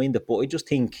were behind it, but I just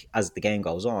think as the game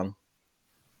goes on,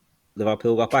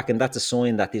 Liverpool got back, and that's a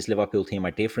sign that this Liverpool team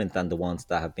are different than the ones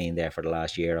that have been there for the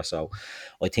last year or so.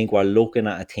 I think we're looking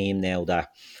at a team now that,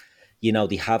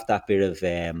 they have that bit of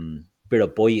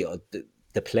boy.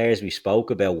 The players we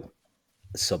spoke about.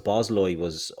 So Bosley I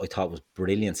thought was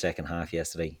brilliant second half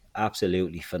yesterday.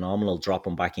 Absolutely phenomenal,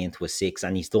 dropping back into a 6,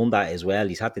 and he's done that as well.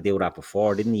 He's had to do that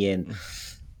before, didn't he? And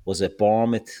was it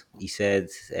Bournemouth? He said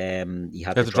he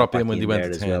had to drop in when they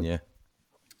went to 10, well. yeah.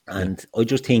 And I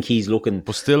just think he's looking,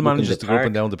 but still manages to go up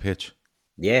and down the pitch.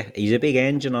 Yeah, he's a big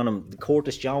engine on him.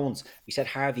 Curtis Jones, we said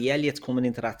Harvey Elliott's coming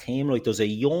into that team. Like, there's a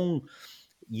young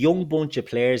bunch of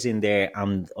players in there,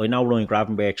 and I know Ryan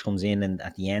Gravenberch comes in and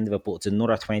at the end of it, but it's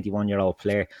another 21-year-old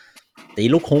player. They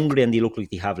look hungry and they look like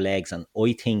they have legs, and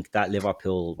I think that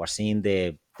Liverpool, we're seeing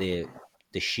the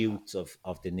shoots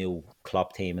of the new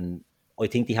Klopp team, and I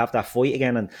think they have that fight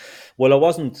again. And well,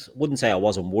 wouldn't say I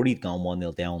wasn't worried going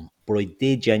 1-0 down, but I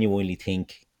did genuinely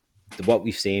think that what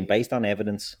we've seen, based on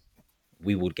evidence,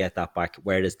 we would get that back.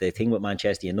 Whereas the thing with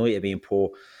Manchester United being poor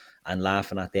and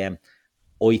laughing at them,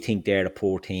 I think they're a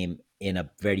poor team in a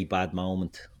very bad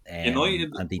moment, and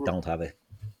they don't have it.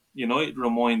 United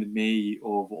reminded me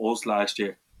of us last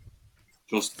year.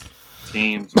 Just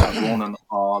teams running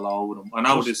all over them. I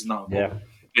know this is not, but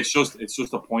it's just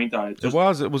a point there. It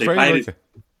was very like it.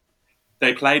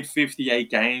 They played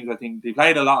 58 games. I think they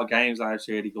played a lot of games last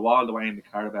year. They go all the way in the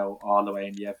Carabao, all the way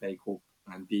in the FA Cup,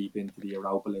 and deep into the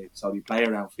Europa League. So they play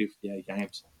around 58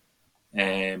 games,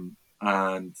 and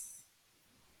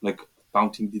like,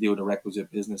 don't think they do the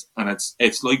requisite business. And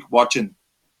it's like watching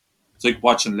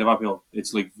Liverpool.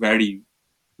 It's like very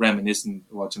reminiscent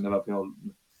of watching Liverpool.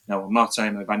 Now, I'm not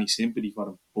saying I have any sympathy for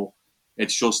them, but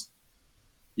it's just,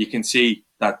 you can see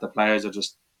that the players are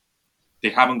just, they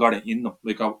haven't got it in them.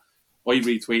 Like, I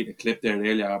retweeted a clip there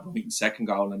earlier about Brighton's second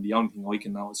goal, and the only thing I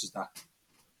can notice is that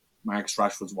Marcus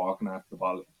Rashford's walking after the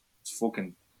ball. It's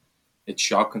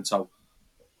shocking. So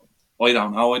I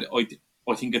don't know.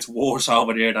 I think it's worse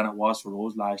over there than it was for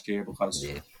us last year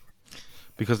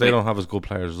because they don't have as good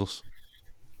players as us.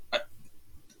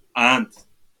 And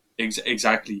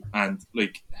exactly, and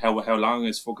like how long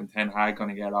is fucking Ten Hag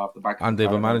gonna get off the back? And they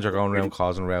have a manager going around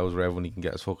causing rows when he can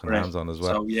get his fucking hands on as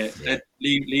well. So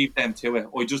leave them to it.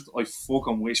 I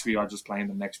fucking wish we are just playing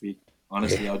them next week.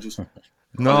 Honestly,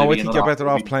 No, I think you're better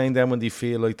off playing them when they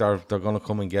feel like they're going to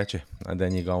come and get you, and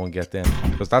then you go and get them,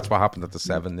 because that's what happened at the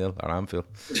 7-0 at Anfield,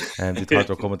 and they thought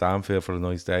they were coming to Anfield for a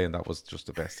nice day, and that was just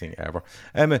the best thing ever.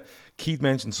 Keith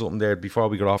mentioned something there before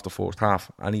we got off the first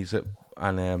half, and he said,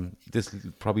 and this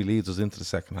probably leads us into the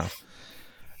second half.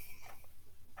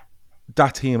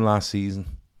 That team last season,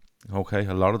 okay,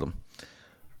 a lot of them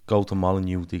go to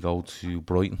Molineux, they go to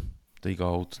Brighton, they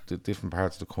go to different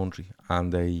parts of the country,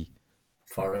 and they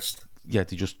Forest. Yeah,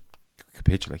 they just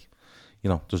capitulate.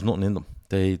 There's nothing in them.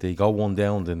 They go 1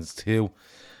 down, then it's 2,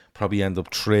 probably end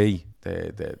up 3.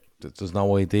 There's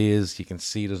no ideas. You can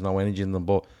see there's no energy in them.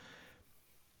 But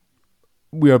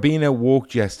we are being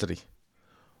outworked yesterday,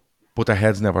 but their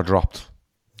heads never dropped.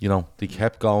 They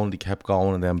kept going,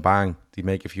 and then bang, they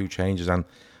make a few changes. And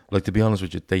like, to be honest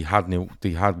with you, they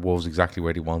had Wolves exactly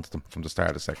where they wanted them from the start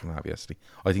of the second half yesterday.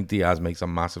 I think Diaz makes a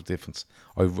massive difference.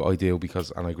 I do,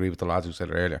 because, and I agree with the lads who said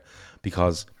it earlier,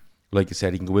 because like you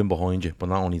said, he can go in behind you, but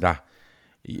not only that,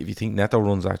 if you think Neto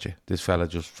runs at you, this fella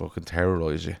just fucking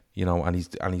terrorises you, and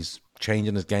he's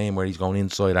changing his game where he's going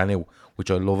inside anyway,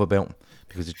 which I love about him,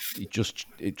 because it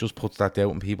just puts that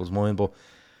doubt in people's mind. But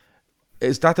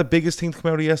is that the biggest thing to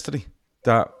come out of yesterday?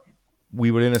 That we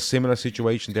were in a similar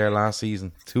situation there last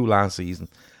season,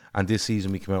 And this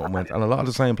season we came out and went, and a lot of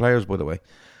the same players, by the way,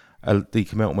 they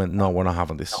came out and went, no, we're not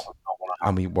having this.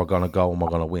 And we're going to go and we're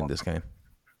going to win this game.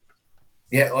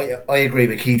 Yeah, I agree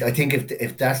with Keith. I think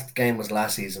if that game was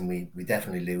last season, we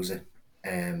definitely lose it.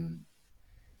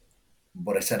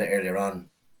 But I said it earlier on,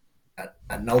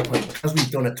 at no point, because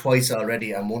we've done it twice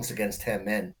already and once against 10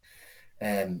 men,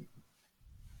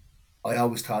 I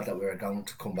always thought that we were going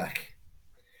to come back.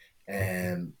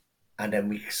 And then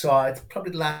we saw it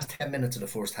probably the last 10 minutes of the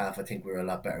first half. I think we were a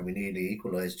lot better. We nearly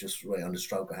equalised just right on the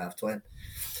stroke of half time.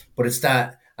 But it's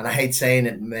that, and I hate saying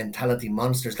it, mentality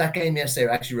monsters. That game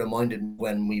yesterday actually reminded me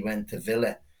when we went to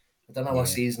Villa. I don't know what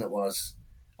season it was,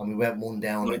 and we went 1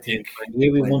 down. I think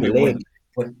we won the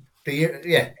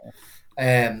league.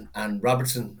 And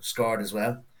Robertson scored as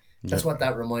well. That's what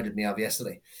that reminded me of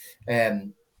yesterday.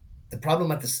 The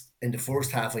problem in the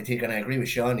first half, I think, and I agree with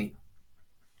Shawnee,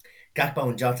 Gakpo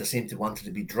and Jota seemed to want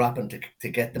to be dropping to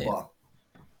get the ball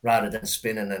rather than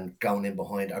spinning and going in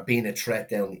behind or being a threat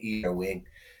down either wing.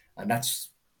 And that's,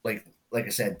 like I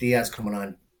said, Diaz coming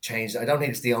on changed. I don't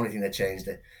think it's the only thing that changed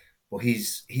it, but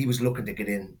he was looking to get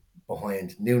in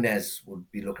behind. Nunez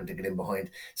would be looking to get in behind.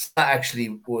 So that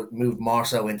actually would move more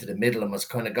so into the middle and was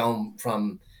kind of going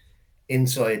from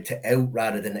inside to out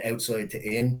rather than outside to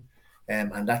in.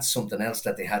 And that's something else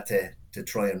that they had to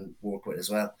try and work with as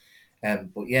well.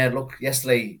 But yeah, look,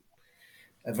 yesterday,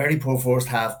 a very poor first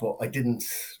half, but I didn't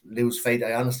lose faith.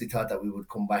 I honestly thought that we would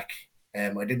come back. I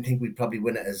didn't think we'd probably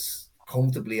win it as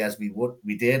comfortably as we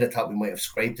did. I thought we might have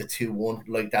scraped a 2-1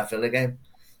 like that Villa game.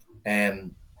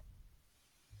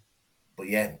 But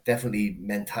yeah, definitely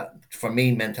for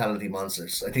me, mentality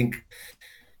monsters. I think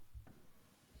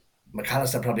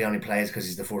McAllister probably only plays because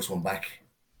he's the first one back.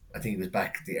 I think he was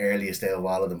back the earliest day of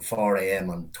all of them, 4 a.m.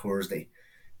 on Thursday.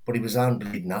 But he was on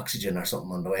bleeding oxygen or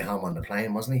something on the way home on the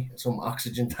plane, wasn't he? Some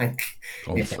oxygen tank.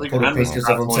 He put up pictures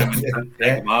of himself.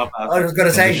 I was going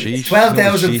to say,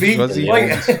 12,000 feet.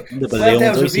 The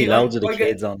balloons, I see loads of the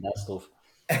kids on that stuff.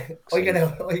 I get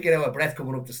out of breath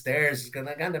coming up the stairs.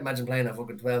 I can't imagine playing a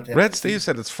fucking 12,000 Red Steve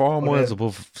said it's 4 miles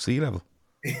above sea level.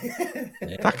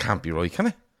 That can't be right, can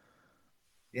it?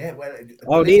 Yeah, well,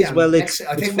 it is. Well, I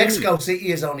think Mexico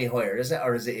City is only higher, is it,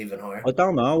 or is it even higher? I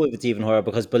don't know if it's even higher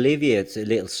because Bolivia, it's a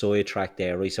little sidetrack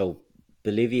there, right? So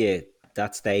Bolivia,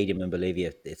 that stadium in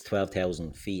Bolivia, it's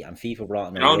 12,000 feet, and FIFA brought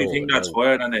in. The only thing that's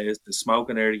higher than it is the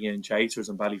smoking area in Chasers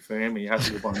and Ballyfermot. You have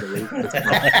to go on the roof.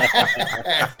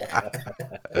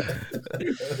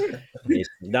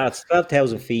 That's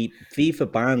 12,000 feet. FIFA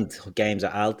banned games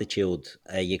at altitude.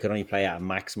 You could only play at a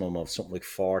maximum of something like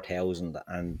 4,000.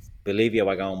 And Bolivia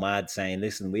were going mad saying,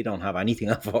 listen, we don't have anything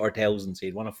at 4,000, so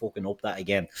you'd want to fucking up that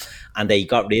again. And they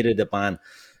got rid of the ban.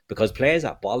 Because players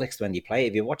are bollocks when you play.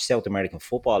 If you watch South American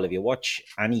football, if you watch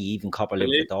any even Copa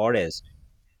Libertadores.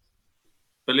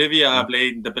 Bolivia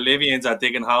the Bolivians are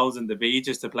digging holes in the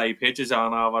beaches to play pitches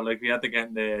on over. Like we had to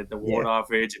get the word off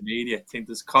Virgin Media. I think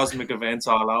there's cosmic events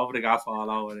all over the gaff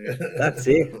all over there. That's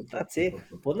it.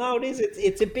 But no,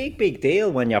 it's a big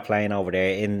deal when you're playing over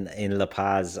there in La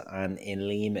Paz and in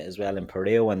Lima as well, in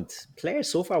Peru. And players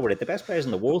so far with it, the best players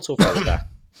in the world so far with that.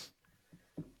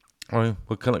 All right,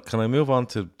 well, can I move on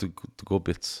to good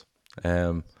bits?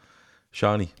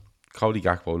 Shawnee, Cody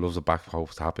Gakpo loves a back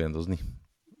post tap in, doesn't he?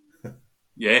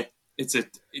 Yeah,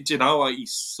 you know what?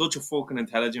 He's such a fucking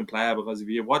intelligent player because if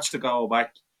you watch the goal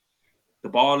back, the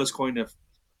ball is kind of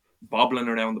bobbling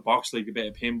around the box like a bit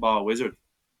of pinball wizard.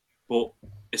 But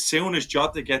as soon as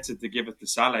Jota gets it to give it to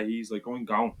Salah, he's like, I'm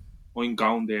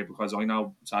going there because I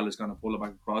know Salah's going to pull it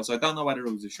back across. I don't know whether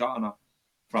it was a shot or not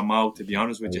from Mo, to be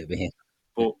honest with you.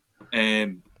 But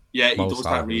he does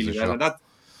that really well, and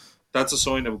that's a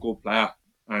sign of a good player.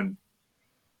 And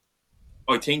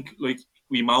I think, like,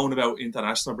 we moan about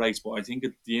international breaks, but I think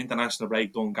the international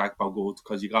break done Gakpo good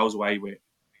because he goes away with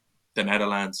the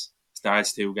Netherlands,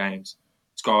 starts 2 games,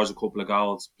 scores a couple of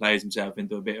goals, plays himself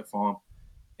into a bit of form,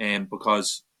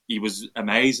 because he was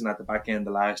amazing at the back end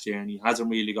of last year, and he hasn't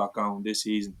really got going this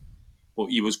season. But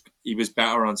he was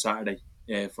better on Saturday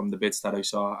from the bits that I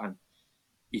saw, and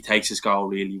he takes his goal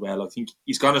really well. I think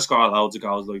he's going to score loads of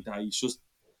goals like that. He's just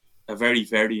a very,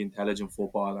 very intelligent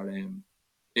footballer.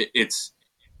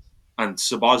 And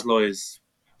Szoboszlai's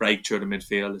break through the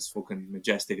midfield is fucking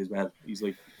majestic as well. He's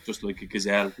just like a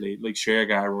gazelle, like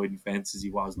Shergar riding fences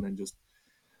he was, and then just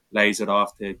lays it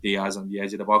off to Diaz on the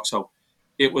edge of the box. So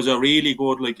it was a really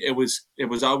good, it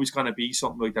was always going to be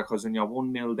something like that, because when you're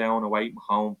 1-0 down away from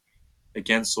home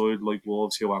against side like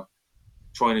Wolves, who are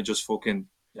trying to just fucking...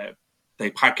 they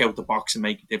pack out the box and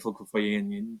make it difficult for you,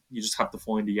 and you just have to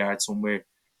find the yard somewhere.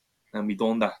 And we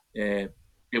done that.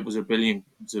 It was a brilliant.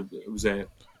 It was a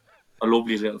a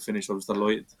lovely little finish. I was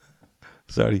delighted.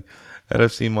 Sorry,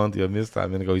 LFC Monty, I missed that a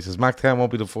minute ago. He says, Mac 10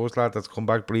 won't be the first lad that's come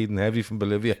back breathing heavy from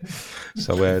Bolivia.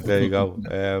 So there you go.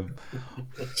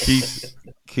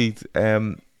 Keith,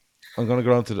 I'm going to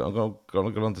go on to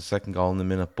the second goal in a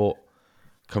minute, but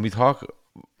can we talk?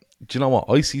 Do you know what?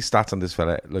 I see stats on this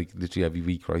fella like literally every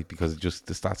week, right? Because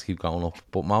the stats keep going up.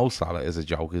 But Mo Salah is a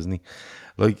joke, isn't he?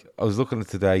 Like, I was looking at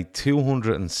today,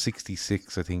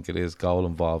 266, I think it is, goal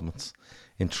involvements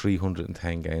in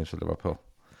 310 games for Liverpool.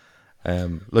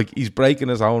 Like, he's breaking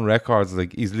his own records.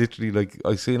 Like, he's literally, like,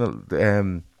 I seen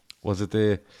it, was it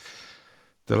the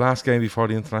last game before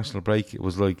the international break? It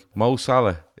was like Mo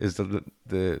Salah is the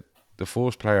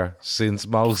first player since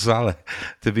Mo Salah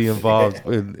to be involved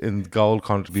in goal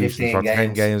contributions for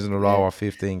 10 games in a row or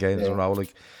 15 games in a row.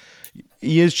 Like,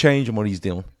 he is changing what he's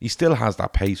doing. He still has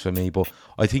that pace for me, but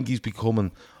I think he's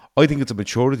becoming. I think it's a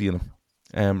maturity in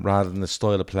him, rather than the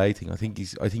style of play thing. I think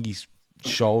he's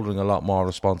shouldering a lot more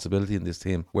responsibility in this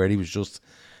team, where he was just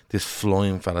this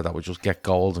flying fella that would just get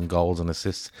goals and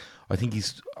assists. I think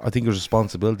his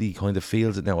responsibility, he kind of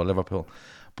feels it now at Liverpool,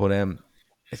 but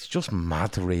it's just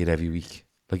mad to read every week.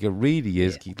 Like, it really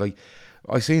is. Yeah. Like,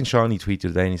 I seen Shawnee tweet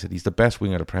today and he said he's the best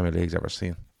winger the Premier League's ever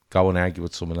seen. Go and argue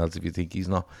with someone else if you think he's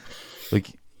not. Like,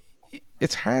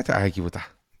 it's hard to argue with that.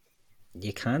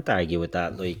 You can't argue with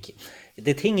that. Like,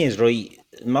 the thing is, right,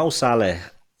 Mo Salah,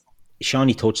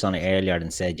 Shawnee touched on it earlier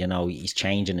and said, you know, he's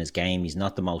changing his game. He's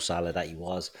not the Mo Salah that he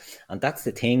was. And that's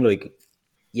the thing, like,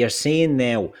 you're seeing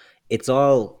now, it's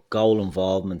all goal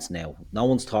involvements now. No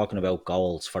one's talking about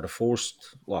goals. For the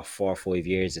first, 4 or 5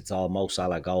 years, it's all Mo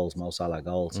Salah goals, Mo Salah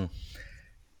goals.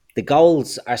 The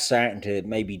goals are starting to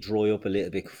maybe dry up a little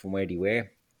bit from where they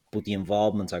were, but the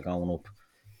involvements are going up.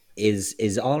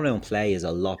 Is all-round play is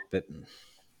a lot, I'd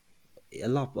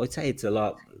say it's a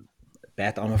lot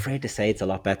better. I'm afraid to say it's a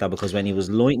lot better, because when he was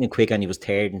lightning quick and he was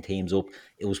tearing teams up,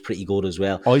 it was pretty good as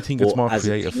well. I think it's more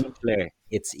creative. A team player,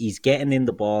 he's getting in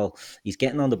the ball, he's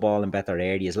getting on the ball in better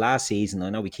areas. Last season, I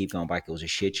know we keep going back, it was a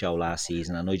shit show last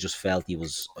season, and I just felt he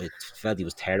was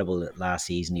terrible last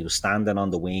season. He was standing on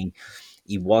the wing,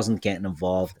 he wasn't getting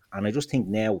involved, and I just think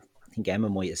now, I think Emma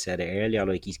might have said it earlier,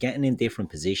 like, he's getting in different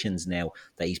positions now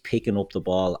that he's picking up the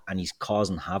ball and he's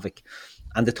causing havoc.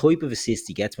 And the type of assist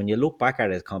he gets, when you look back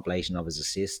at a compilation of his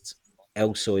assists,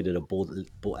 outside of the boot,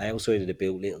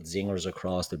 little zingers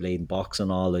across the bleeding box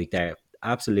and all, like, they're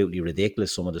absolutely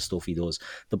ridiculous, some of the stuff he does.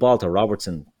 The ball to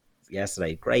Robertson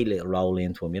yesterday, great little roll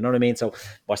into him, you know what I mean? So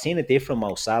we're seeing a different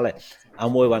Mo Salah,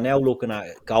 and while we're now looking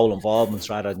at goal involvements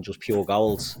rather than just pure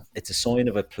goals, it's a sign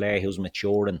of a player who's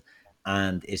maturing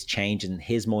and is changing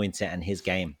his mindset and his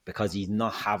game, because he's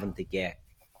not having to get.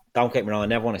 Don't get me wrong, I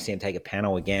never want to see him take a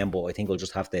penalty again, but I think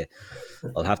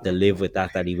I'll have to live with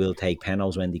that he will take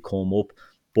penalties when they come up.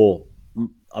 But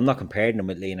I'm not comparing him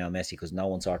with Lionel Messi, because no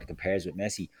one sort of compares with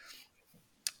Messi.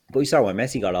 But you saw when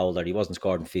Messi got older, he wasn't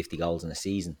scoring 50 goals in a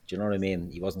season. Do you know what I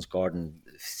mean? He wasn't scoring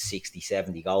 60,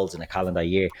 70 goals in a calendar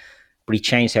year. But he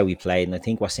changed how he played, and I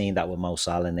think we're seeing that with Mo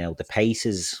Salah now. The pace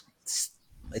is,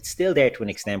 it's still there to an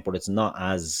extent, but it's not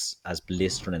as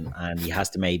blistering, and he has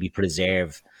to maybe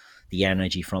preserve the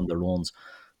energy from the runs.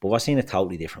 But we're seeing a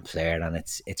totally different player, and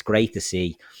it's great to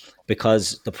see,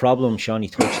 because the problem, Sean, you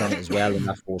touched on it as well in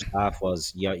that first half,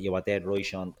 was you were dead right,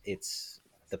 Sean. It's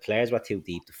the players were too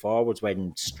deep, the forwards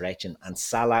weren't stretching, and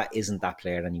Salah isn't that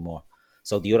player anymore.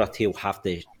 So the other two have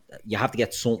to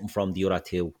get something from the other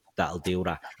two that'll do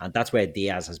that, and that's where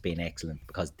Diaz has been excellent,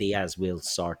 because Diaz will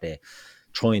sort of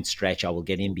try and stretch, or will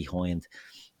get in behind.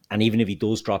 And even if he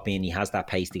does drop in, he has that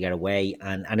pace to get away,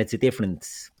 and it's a different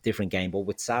game. But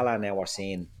with Salah now, we're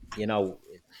seeing, you know,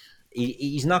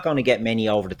 he's not going to get many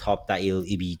over the top that he'll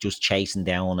be just chasing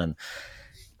down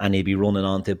and he'll be running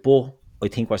onto. But I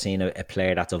think we're seeing a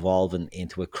player that's evolving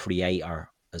into a creator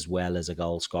as well as a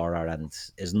goal scorer, and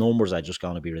his numbers are just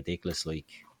going to be ridiculous. Like,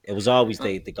 it was always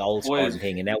the goal scoring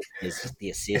thing, and now is the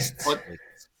assists.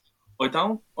 I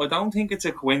don't think it's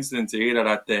a coincidence either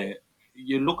that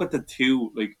you look at the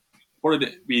two, like,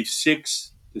 we've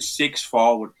six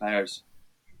forward players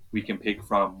we can pick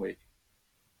from with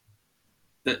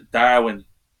Darwin,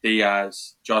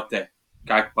 Diaz, Jota,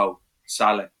 Gakpo,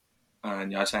 Salah,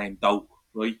 and you're saying Doak,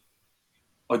 right?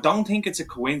 I don't think it's a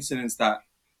coincidence that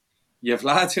you have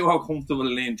lads who are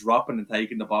comfortable in dropping and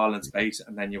taking the ball in space,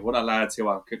 and then you have other lads who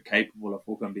are capable of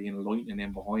fucking being lightning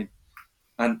in behind.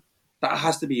 And that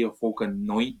has to be a fucking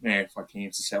nightmare for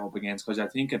teams to set up against, because you're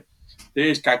thinking,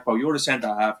 there's Gakpo, you're the centre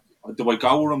half. Do I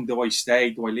go with him? Do I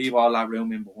stay? Do I leave all that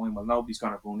room in behind? Well, nobody's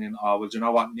going to run in. Oh, well, do you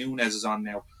know what? Nunes is on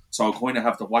now, so I kind of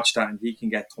have to watch that, and he can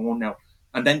get torn now.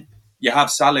 And then you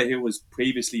have Salah, who was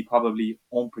previously probably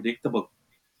unpredictable.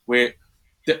 Where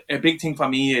a big thing for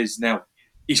me is now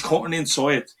he's cutting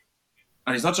inside,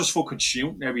 and he's not just fucking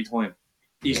shooting every time.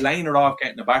 He's laying it off,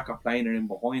 getting the back or playing it in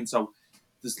behind. So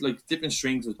there's like different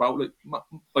strings as well. Like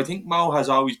I think Mo has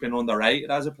always been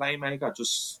underrated as a playmaker,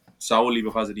 just solely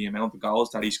because of the amount of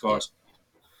goals that he scores.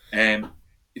 The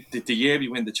year we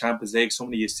win the Champions League, some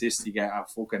of the assists he get are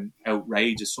fucking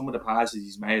outrageous. Some of the passes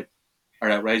he's made are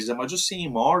outrageous. And we're just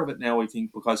seeing more of it now, I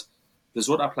think, because there's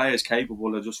other players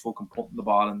capable of just fucking putting the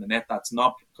ball in the net. That's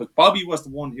not... Because Bobby was the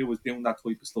one who was doing that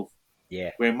type of stuff.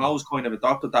 Yeah. Where Mo's kind of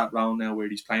adopted that round now where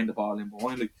he's playing the ball in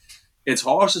behind. Like, it's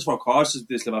horses for courses,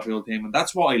 this Liverpool team. And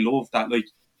that's what I love, that, like,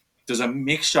 there's a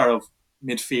mixture of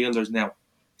midfielders now.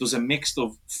 There's a mix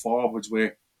of forwards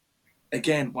where,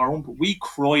 again, we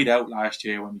cried out last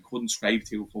year when we couldn't scrape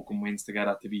 2 fucking wins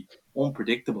together to be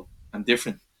unpredictable and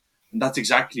different. And that's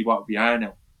exactly what we are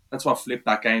now. That's what flipped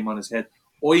that game on his head.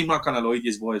 I'm not going to lie to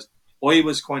you boys. I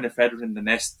was kind of feathering the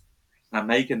nest and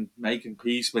making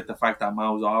peace with the fact that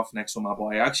Mao's off next summer, but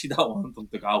I actually don't want him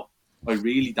to go. I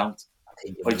really don't.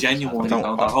 I genuinely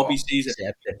don't. I hope he sees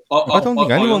it. I don't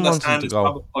think anyone wants him to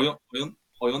go.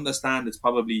 I understand it's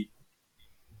probably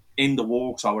in the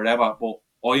works or whatever, but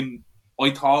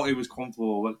I thought I was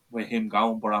comfortable with him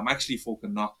going, but I'm actually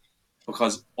fucking not,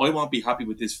 because I won't be happy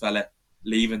with this fella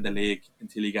leaving the league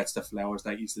until he gets the flowers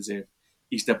that he's deserved.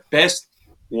 He's the best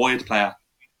wide player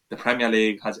the Premier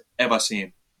League has ever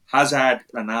seen. Hazard,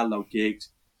 Ronaldo, Giggs,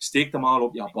 stick them all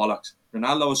up your bollocks.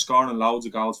 Ronaldo was scoring loads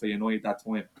of goals for United that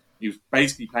time. He was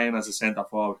basically playing as a centre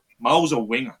forward. Mo's a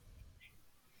winger.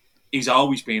 He's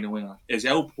always been a winger. His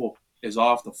output is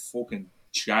off the fucking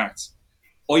charts.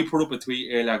 I put up a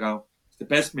tweet earlier ago. It's the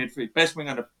best midfield, best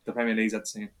winger the Premier League's had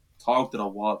seen. Talk to the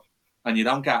wall. And you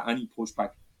don't get any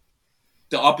pushback.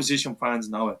 The opposition fans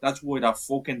know it. That's why they're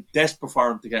fucking desperate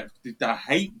for him to get. They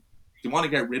hate him. They want to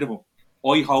get rid of him.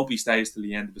 I hope he stays till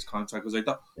the end of his contract, because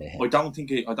I don't think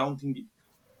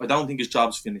his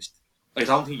job's finished. I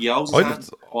don't think he owes his hand,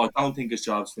 but I don't think his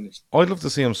job's finished. I'd love to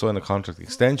see him sign a contract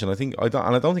extension. I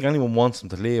don't think anyone wants him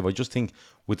to leave. I just think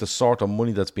with the sort of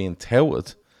money that's being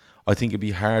touted, I think it'd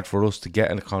be hard for us to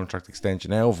get a contract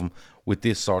extension out of him with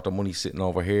this sort of money sitting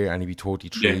over here, and he'd be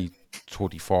 33,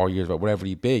 34 years, but whatever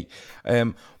he be.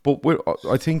 But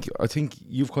I think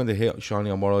you've kind of hit,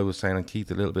 Shawnee, on what I was saying, and Keith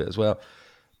a little bit as well.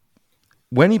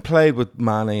 When he played with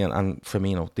Mane and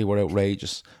Firmino, they were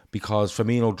outrageous, because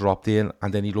Firmino dropped in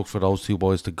and then he looked for those 2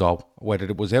 boys to go, whether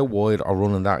it was out wide or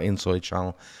running that inside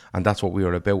channel, and that's what we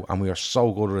were about, and we are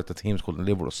so good at it, the teams couldn't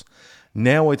live with us.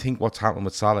 Now I think what's happening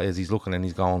with Salah is he's looking and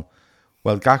he's going,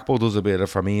 well, Gakpo does a bit of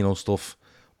Firmino stuff,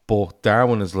 but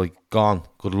Darwin is like gone,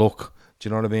 good luck. Do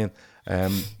you know what I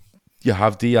mean? You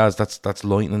have Diaz, that's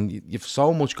lightning. You've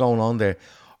so much going on there.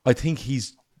 I think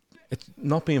it's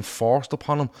not being forced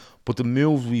upon him, but the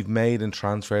moves we've made in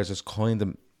transfers has kind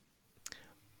of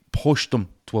pushed him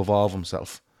to evolve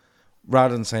himself.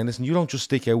 Rather than saying, listen, you don't just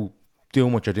stick out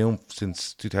doing what you're doing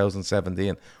since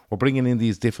 2017. We're bringing in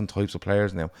these different types of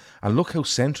players now. And look how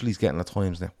central he's getting at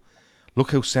times now.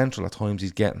 Look how central at times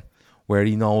he's getting, where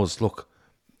he knows, look,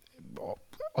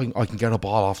 I can get a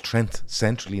ball off Trent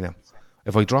centrally now.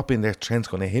 If I drop in there, Trent's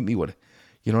going to hit me with it.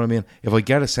 You know what I mean? If I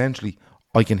get it centrally,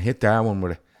 I can hit Darwin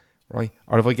with it. Right?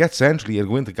 Or if I get centrally, he'll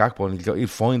go into Gakpo and he'll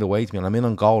find a way to me, and I'm in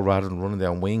on goal rather than running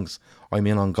down wings. I'm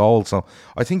in on goal. So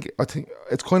I think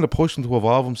it's kind of pushed him to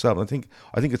evolve himself. I think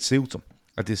it suits him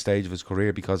at this stage of his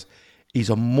career, because he's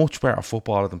a much better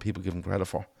footballer than people give him credit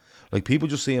for. Like, people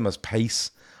just see him as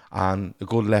pace and a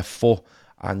good left foot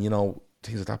and, you know,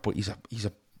 things like that, but he's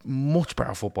a much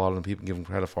better footballer than people give him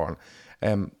credit for.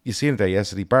 And you seen it there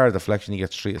yesterday, bar a deflection, he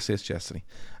gets 3 assists yesterday,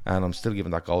 and I'm still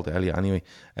giving that goal to Elliot anyway.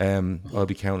 I'll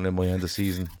be counting in my end of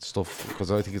season stuff, because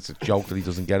I think it's a joke that he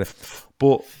doesn't get it.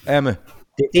 But Emma,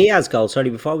 the Diaz goal, sorry,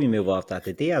 before we move off that,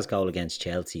 the Diaz goal against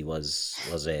Chelsea was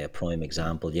a prime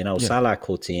example. You know, Salah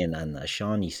cuts in, and as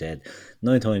Shawnee said,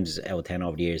 9 times out of 10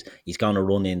 over the years, he's going to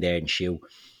run in there and shoot.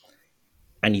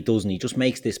 And he doesn't. He just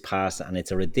makes this pass, and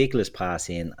it's a ridiculous pass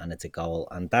in, and it's a goal.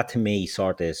 And that, to me,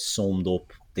 sort of summed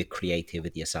up the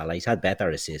creativity of Salah. He's had better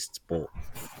assists, but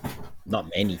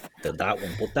not many than that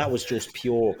one. But that was just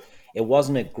pure. It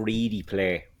wasn't a greedy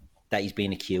player that he's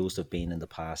been accused of being in the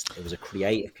past. It was a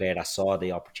creative player that saw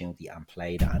the opportunity and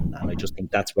played. And I just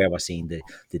think that's where we're seeing the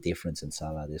difference in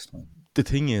Salah this time. The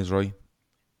thing is, right,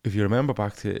 if you remember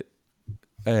back to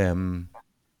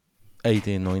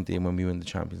 18, 19, when we win the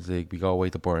Champions League, we go away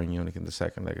to Bayern Munich in the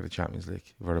second leg of the Champions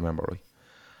League, if I remember right.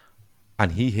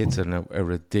 And he hits a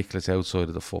ridiculous outside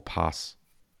of the foot pass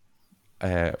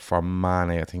for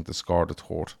Mane, I think, to score the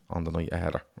third on the night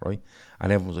ahead, right?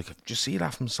 And everyone's like, did you see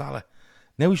that from Salah?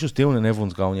 Now he's just doing it, and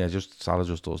everyone's going, yeah, just Salah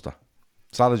just does that.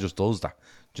 Salah just does that.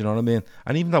 Do you know what I mean?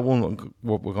 And even that one,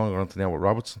 what we're going on to now with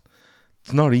Robertson,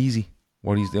 it's not easy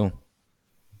what he's doing.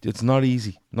 It's not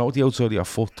easy. Not with the outside of your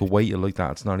foot to weight it like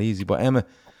that. It's not easy. But Emma,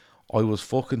 I was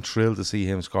fucking thrilled to see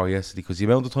him score yesterday, because the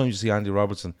amount of times you see Andy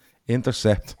Robertson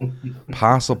intercept,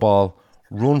 pass a ball,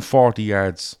 run 40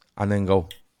 yards, and then go,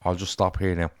 I'll just stop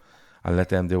here now and let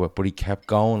them do it. But he kept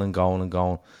going and going and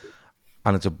going.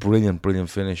 And it's a brilliant, brilliant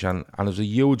finish. And it was a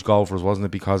huge goal for us, wasn't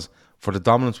it? Because for the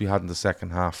dominance we had in the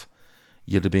second half,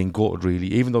 you'd have been gutted,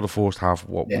 really. Even though the first half,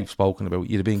 what we've spoken about,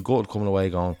 you'd have been gutted coming away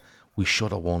going, we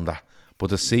should have won that. But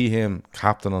to see him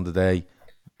captain on the day,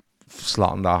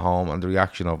 slotting that home, and the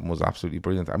reaction of him was absolutely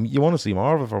brilliant. I mean, you want to see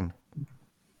more of it from him.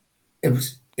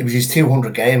 It was his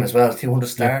 200 game as well, 200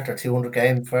 start or 200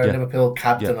 game for Liverpool,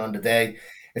 captain on the day.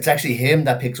 It's actually him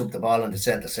that picks up the ball in the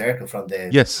centre circle from the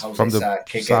Sarr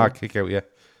kick out.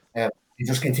 He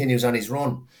just continues on his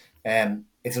run.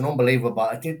 It's an unbelievable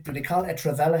ball. Do they call it a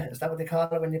Travella? Is that what they call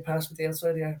it when you pass with the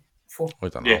outside of your foot? I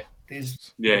don't know.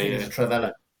 It's a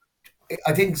Travella.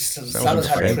 I think Salah's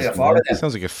had 3 or 4 of them. It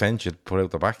sounds like a fence you'd put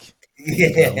out the back.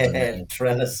 Yeah,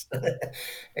 trellis.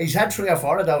 He's had 3 or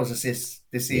 4 of those assists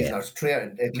this season.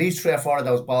 At least 3 or 4 of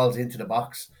those balls into the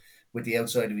box with the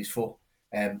outside of his foot,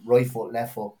 right foot,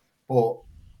 left foot. But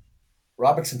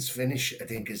Robertson's finish, I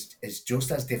think, is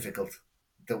just as difficult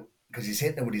because he's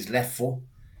hitting it with his left foot.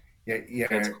 Your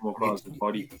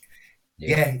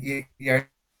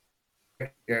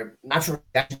natural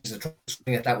reaction is to try to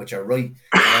swing at that with your right, and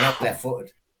you're not left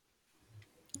footed.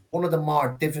 One of the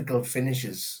more difficult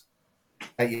finishes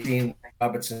that you've seen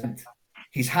Robertson.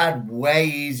 He's had way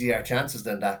easier chances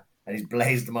than that, and he's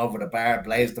blazed them over the bar,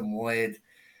 blazed them wide.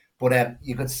 But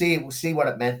you could see what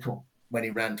it meant to him when he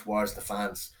ran towards the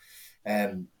fans.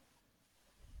 An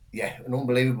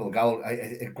unbelievable goal,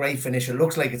 a great finish. It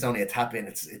looks like it's only a tap in.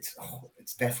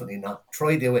 It's definitely not.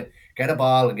 Try do it. Get a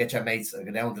ball and get your mates and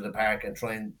go down to the park and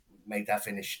try and make that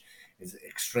finish. It's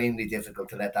extremely difficult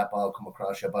to let that ball come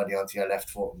across your body onto your left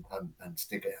foot and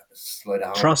slide it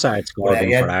home. Trossard scored one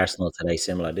for Arsenal today,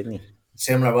 similar, didn't he?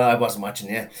 Similar. Well, I wasn't watching.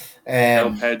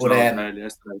 But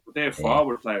they're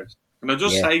forward players. Can I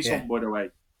just say something, by the way?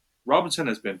 Robertson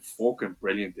has been fucking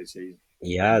brilliant this season.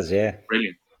 He has,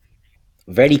 brilliant.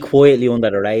 Very quietly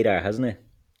under the radar, hasn't he?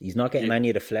 He's not getting any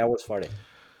of the flowers for it.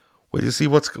 Well, you see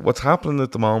what's happening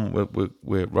at the moment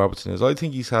with Robertson is I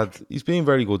think he's been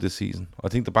very good this season. I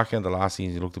think the back end of last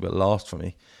season he looked a bit lost for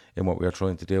me in what we were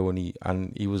trying to do,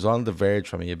 and he was on the verge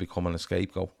for me of becoming a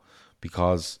scapegoat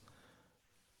because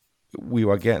he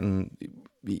was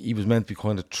meant to be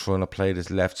kind of trying to play this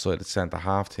left side of centre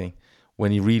half thing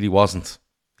when he really wasn't.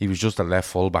 He was just a left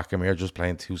fullback, and we were just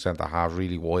playing 2 centre halves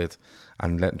really wide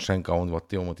and letting Trent go and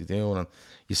doing what he's doing. And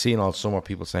you're seeing all summer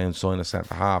people saying sign a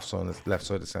centre half, sign a left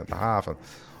side of centre half. And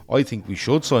I think we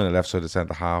should sign a left side of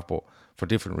centre half, but for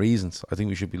different reasons. I think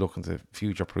we should be looking to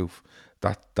future proof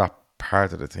that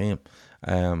part of the team,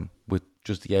 with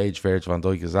just the age Virgil van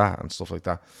Dijk is at and stuff like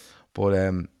that. But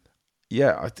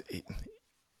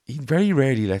he very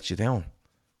rarely lets you down.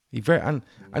 And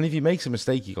if he makes a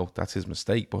mistake, you go, that's his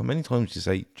mistake. But many times you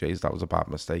say, Jays, that was a bad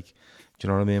mistake. Do you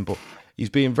know what I mean? But he's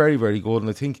being very, very good. And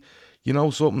I think,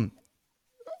 something,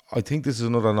 I think this is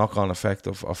another knock-on effect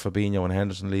of Fabinho and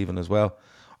Henderson leaving as well.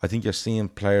 I think you're seeing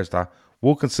players that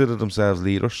will consider themselves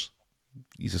leaders.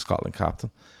 He's a Scotland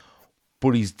captain.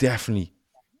 But he's definitely,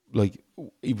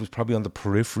 he was probably on the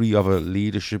periphery of a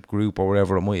leadership group or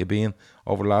whatever it might have been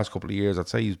over the last couple of years. I'd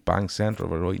say he's bang centre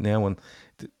of it right now. And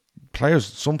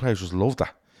some players just love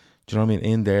that. Do you know what I mean?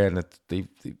 In there, and they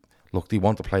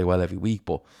want to play well every week,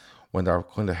 but when they're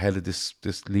kind of head of this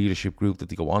leadership group that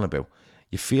they go on about,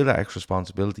 you feel that extra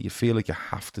responsibility. You feel like you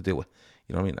have to do it.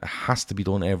 You know what I mean? It has to be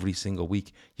done every single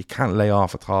week. You can't lay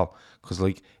off at all, because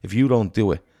if you don't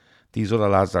do it, these other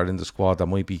lads that are in the squad that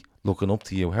might be looking up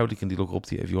to you, how can they look up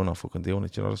to you if you're not fucking doing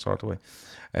it? You know, the sort of way.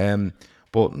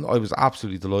 But I was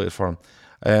absolutely delighted for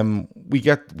him. We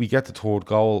get the third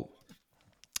goal.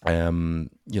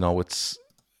 It's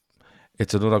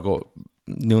another goal.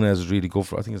 Nunes is really good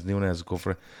for it. I think it's Nunes is good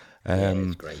for it.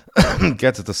 It's great.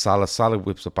 Gets it to Salah. Salah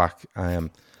whips it back.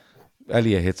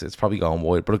 Elliot hits it. It's probably going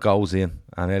wide, but it goes in.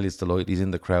 And Elliot's delighted. He's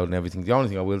in the crowd and everything. The only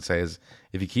thing I will say is,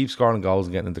 if he keeps scoring goals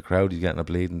and getting in the crowd, he's getting a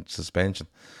bleeding suspension.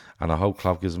 And I hope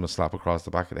Klopp gives him a slap across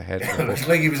the back of the head. It looks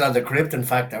like he was on the Krypton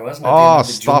factor, wasn't it? Oh,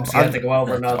 stop. He had to go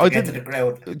over and all to get to the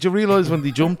crowd. Do you realise when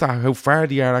they jumped how far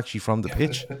they are actually from the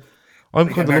pitch? I'm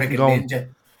kind of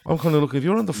looking, if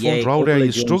you're on the front row there,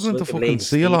 you're struggling to fucking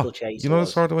see a lot. You know, the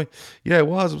sort of way. Yeah, it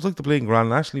was like the bleeding Grand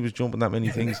National. He was jumping that many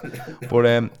things.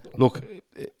 But look,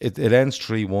 it ends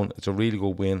 3-1. It's a really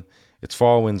good win. It's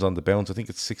 4 wins on the bounce. I think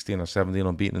it's 16 or 17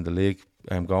 unbeaten in the league,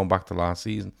 going back to last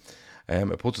season.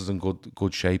 It puts us in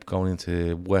good shape going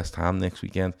into West Ham next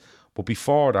weekend. But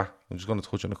before that, I'm just going to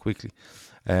touch on it quickly.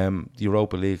 The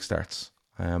Europa League starts.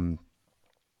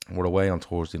 We're away on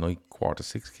Thursday night,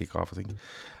 6:15 kickoff, I think.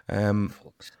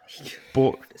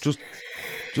 But just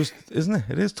isn't it?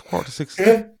 It is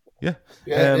 6:15. Yeah.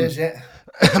 Yeah, it is, yeah.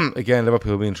 Again,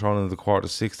 Liverpool being thrown into the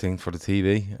 6:15 thing for the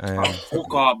TV.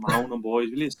 Fuck off, Mountain boys,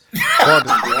 will you?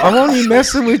 I'm only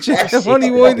messing with you. I'm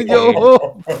only winding you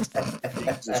up.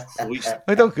 Jesus Christ.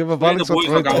 I don't give a When the bollocks boys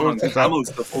are going on what camels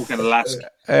to fucking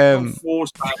Alaska.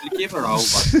 Forced back, give her over.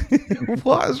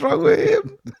 What is wrong with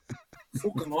him?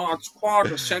 Fucking what? It's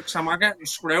 6:15 and we're getting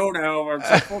screwed over.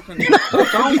 It's fucking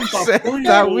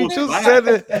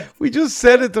We just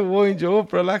said it to wind you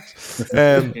up. Relax.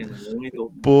 But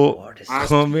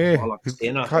come here.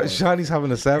 Shawnee's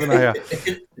having a 7 here.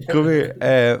 Come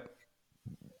here.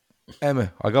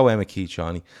 Emma. I'll go Emma Keith,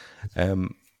 Shawnee.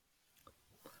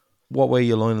 What way are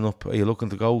you lining up? Are you looking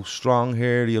to go strong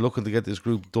here? Are you looking to get this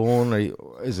group done?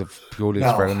 Or is it purely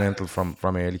experimental from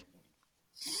early?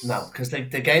 No, because the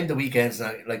game the weekends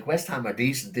now, like West Ham are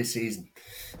decent this season,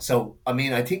 so I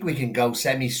mean I think we can go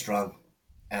semi-strong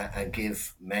and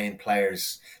give main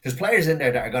players. There's players in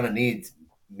there that are going to need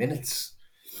minutes.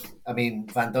 I mean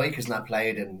Van Dijk has not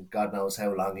played in God knows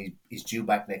how long. He's due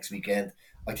back next weekend.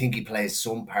 I think he plays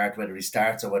some part, whether he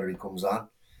starts or whether he comes on.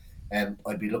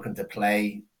 I'd be looking to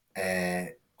play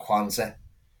Kwanzaa.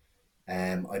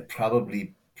 I'd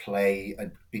probably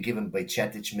I'd be given by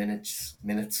Chetic minutes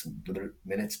by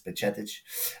Chetic.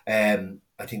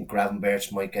 I think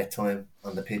Gravenberch might get time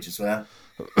on the pitch as well.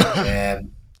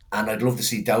 And I'd love to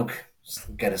see Doak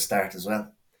get a start as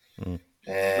well. I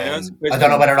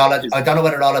don't know whether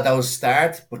all of those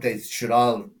start, but they should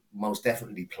all most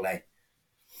definitely play.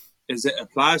 Is it a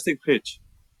plastic pitch?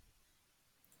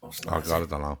 Oh God, I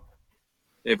don't know.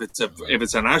 If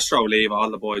it's an Astro leave,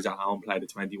 all the boys at home play the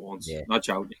 21s. Yeah. Not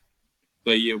joking.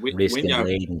 So you win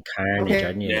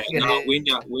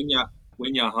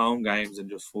your home games and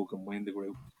just fucking win the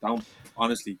group.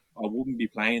 Honestly, I wouldn't be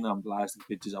playing on plastic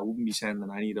pitches. I wouldn't be sending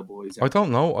any of the boys out. I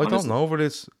don't know over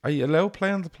this. Are you allowed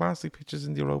playing on the plastic pitches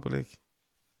in the Europa League?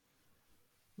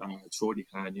 No, I sure you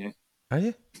can, yeah. Are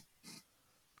you?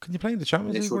 Can you play in the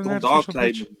Champions League? Not on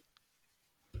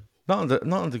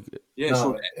the. Yeah,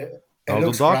 no,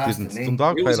 Dundalk didn't.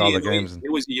 Dundalk played all the games.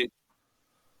 It was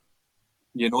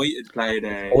United played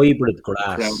hybrid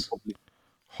grass.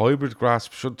 Hybrid grass.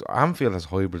 Anfield has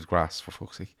hybrid grass, for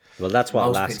fuck's sake. Well, that's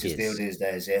what most pitches do these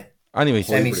days, yeah. Anyway,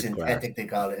 semi-synthetic they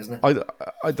call it, isn't it?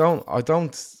 I don't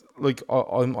like.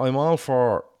 I'm all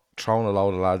for throwing a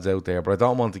load of lads out there, but I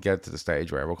don't want to get to the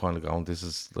stage where we're kind of going. This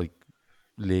is like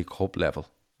League Cup level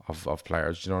of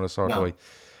players. Do you know what sort of way?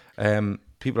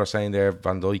 People are saying there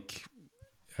Van Dijk,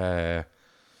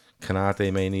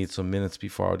 Kanate may need some minutes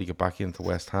before they get back into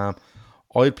West Ham.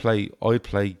 I'd play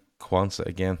Kwanzaa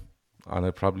again, and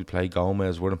I'd probably play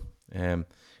Gomez with him.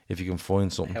 If you can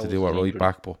find something to do at right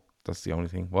back, but that's the only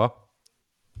thing. What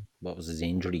was his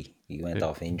injury? He went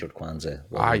off injured, Kwanzaa.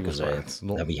 He was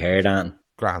have you heard that?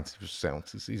 Grant, he was sound.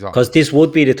 Because this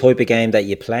would be the type of game that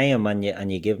you play him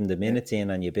and you give him the minutes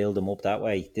in and you build him up that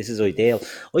way. This is ideal.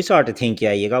 I sort of think,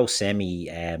 you go semi.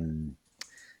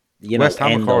 West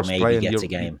Ham, of course, maybe playing gets a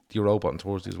game. The Europa on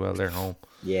Thursday as well. They're home.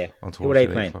 Yeah. On Who are they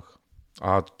playing?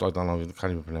 I don't know. I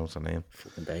can't even pronounce their name.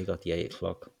 Fucking they got the 8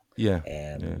 o'clock. Yeah.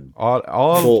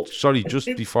 Sorry, just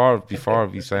before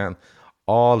we saying,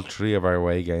 all 3 of our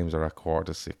away games are at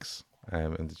 6:15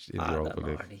 in the Europa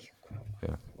League.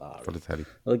 Yeah, for the telly.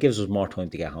 Well, it gives us more time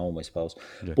to get home, I suppose.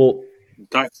 Yeah. But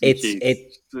there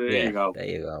you go.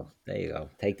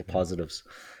 Take the positives.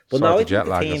 But now the jet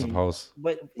lag, I suppose.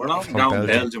 We're not going to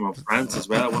Belgium or France as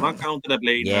well. We're not going to the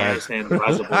bleeding Arsene and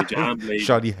Azerbaijan bleeding.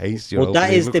 Shoddy hates you. Well,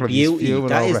 that is the beauty.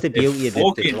 That is the beauty of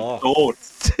the draw.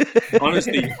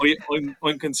 Honestly,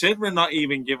 I'm considering not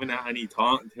even giving it any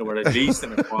thought until we're at least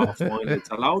in a quarter final. It's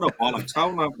a load of bollocks. How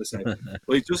long to say?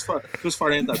 Like just for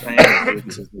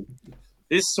entertainment.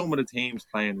 This is some of the teams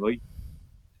playing, right?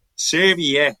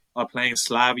 Serbia are playing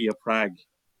Slavia Prague.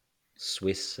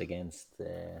 Swiss against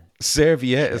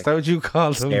Serviette, is that what you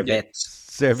call them?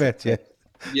 Servette, yeah.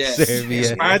 Yeah.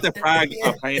 Sparta Prague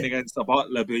are playing against the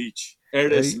Bottle of Beach.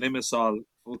 Erdis Limassol,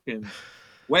 fucking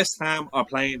West Ham are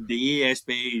playing the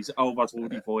ESBs over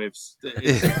 25s.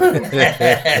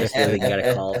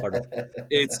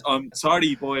 I'm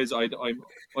sorry, boys. I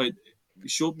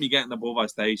shouldn't be getting above our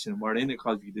station. We're in it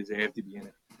because we deserve to be in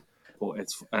it. But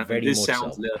this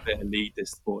sounds a little bit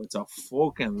elitist, but it's a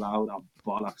fucking load of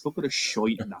bollocks. Look at the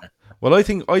shite in that. Well, I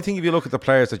think if you look at the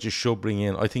players that you should bring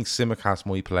in, I think Simicast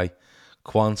might play.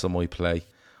 Kwanzaa might play.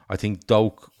 I think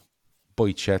Doak,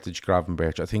 Bojcetic,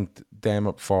 Gravenberch. I think them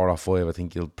at 4 or 5. I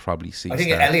think you'll probably see. I think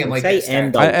start. Elliot might say get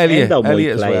started. Endo might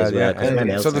Elliot play as well. yeah. Because when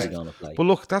else So is he there's- going to play? But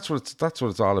look, that's what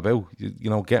it's all about. You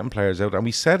know, getting players out, and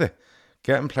we said it,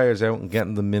 getting players out and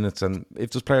getting the minutes. And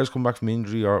if there's players come back from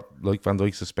injury or like Van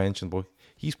Dijk's suspension, but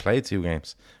he's played 2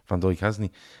 games, Van Dijk,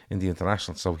 hasn't he, in the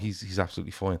international? So he's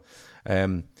absolutely fine.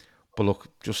 But look,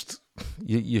 just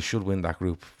you should win that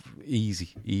group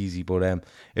easy. But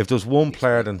if there's one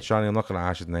player, then Shawnee, I'm not going to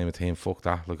ask you to name a team. Fuck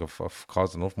that. Like I've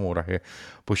caused enough murder here.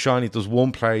 But Shawnee, there's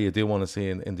one player you do want to see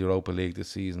in the Europa League this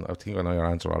season. I think I know your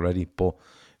answer already. But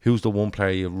who's the one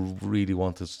player you really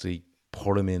want to see?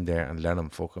 Put him in there and let him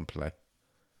fucking play.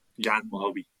 Jan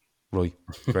Moby. Right,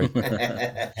 great.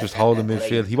 Just hold him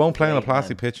midfield. He won't play on a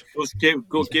plastic pitch. Just give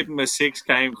him a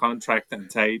 6-game contract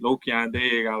and say, look, Jan, there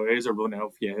you go. Here's a run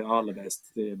out for you. All the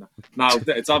best. No,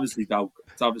 it's obviously Doak.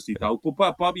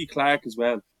 But Bobby Clark as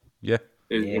well. Yeah.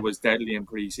 It was deadly in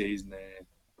pre-season.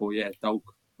 But yeah, Doak.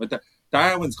 But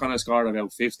Darwin's going to score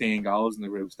about 15 goals in the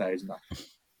group stage. And that.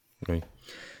 Right.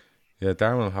 Yeah,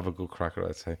 Darren will have a good cracker,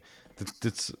 I'd say.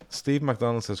 Did Steve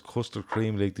McDonald says Custard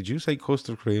Cream League. Did you say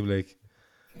Custard Cream League?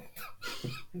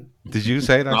 Did you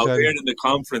say that? No, Shane? they're in the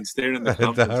conference. All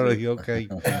right, okay.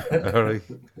 All right.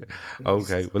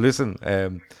 Okay. Well, listen,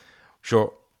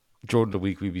 sure, during the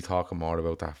week we'll be talking more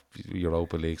about that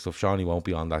Europa League stuff. Shawnee won't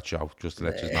be on that show, just to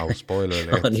let you know. Spoiler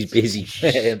alert. He's busy.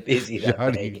 busy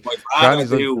that day. My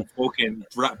father do fucking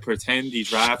pretend he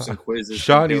drafts and quizzes.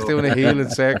 Shawnee's doing a healing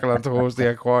circle on Thursday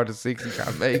at 5:45. He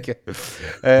can't make it.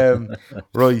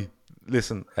 Right.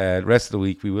 Listen, rest of the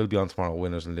week we will be on tomorrow,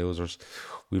 winners and losers.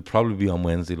 We'll probably be on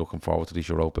Wednesday, looking forward to this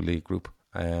Europa League group.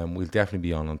 We'll definitely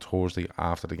be on Thursday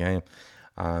after the game.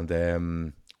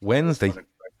 And Wednesday,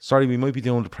 we might be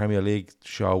doing the Premier League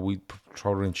show. We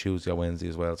throw it in Tuesday or Wednesday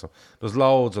as well. So there's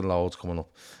loads and loads coming up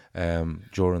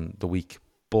during the week.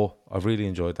 But I've really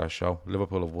enjoyed that show.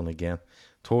 Liverpool have won again.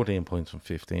 13 points from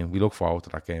 15. We look forward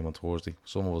to that game on Thursday.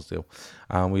 Some of us do.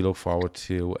 And we look forward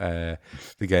to the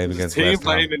game against team West Ham.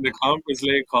 playing in the Conference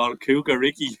League called Kuka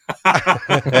Ricky. And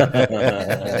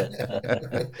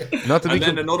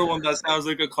then another one that sounds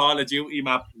like a Call of Duty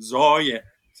map, Zoya.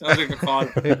 Sounds like a call. I'm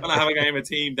going to have a game of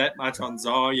team deathmatch on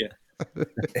Zoya.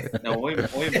 Now,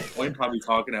 I'm probably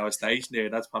talking out of station there.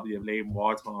 That's probably a bleeding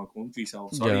war-torn country. So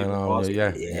sorry.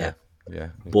 Yeah.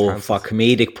 But for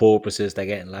comedic purposes, they're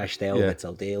getting lashed out. Yeah.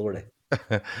 I'll deal with it.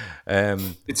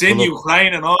 It's in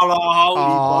Ukraine and all.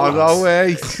 Oh, no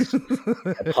way.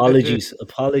 Apologies.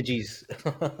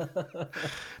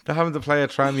 They're having to play at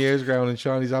Tranmere's ground and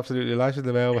Shawnee's absolutely lashing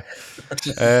them out.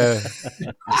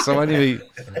 So anyway,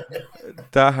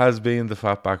 that has been the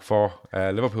Fatback 4.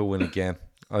 Liverpool win again.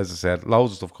 As I said,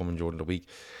 loads of stuff coming during the week.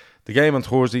 The game on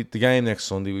Thursday, the game next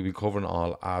Sunday, we'll be covering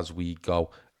all as we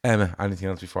go. Emma, anything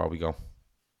else before we go?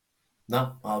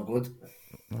 No, all good.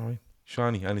 All right.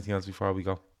 Shawnee, anything else before we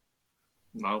go?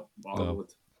 No, all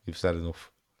good. You've said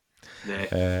enough.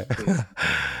 Yeah.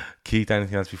 Keith,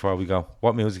 anything else before we go?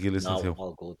 What music are you listening to?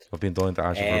 All good. I've been dying to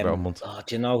ask you for about a month.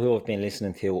 Do you know who I've been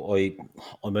listening to?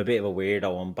 I'm a bit of a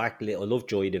weirdo. I'm back. I love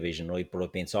Joy Division, right? But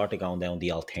I've been sort of going down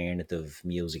the alternative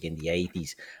music in the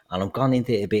 80s. And I've gone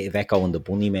into a bit of Echo and the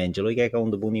Bunnymen. Do you like Echo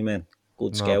and the Bunnymen?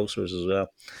 Good Scousers as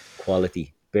well.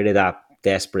 Quality. Bit of that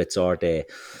desperate sort of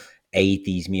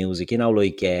 80s music, you know,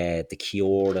 like The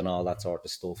Cure and all that sort of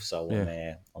stuff. So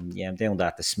I'm doing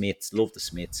that. The Smiths, love the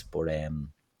Smiths, but I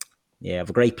have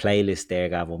a great playlist there,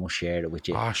 Gav. I must share it with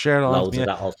you. Share it on me.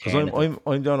 Because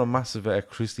I'm doing a massive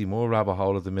Christy Moore rabbit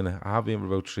hole at the minute. I have been for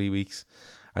about 3 weeks,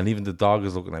 and even the dog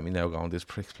is looking at me now, going, "This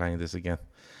prick's playing this again."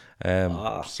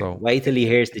 So wait till he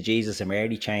hears the Jesus and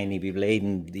Mary chain. He'll be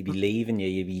leaving you.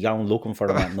 You'll be going looking for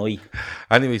him at night.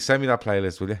 Anyway, send me that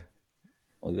playlist, will you?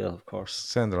 I will, of course.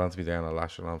 Send it on to me there and I'll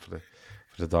lash it on for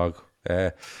the dog.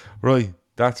 Right,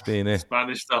 that's been it.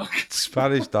 Spanish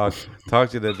dog. Talk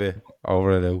to you in a bit.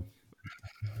 Over and out.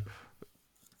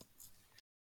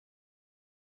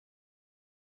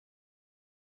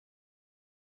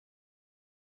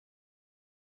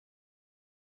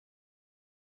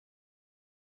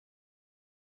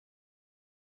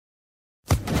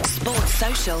 Sports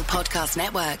Social Podcast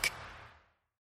Network.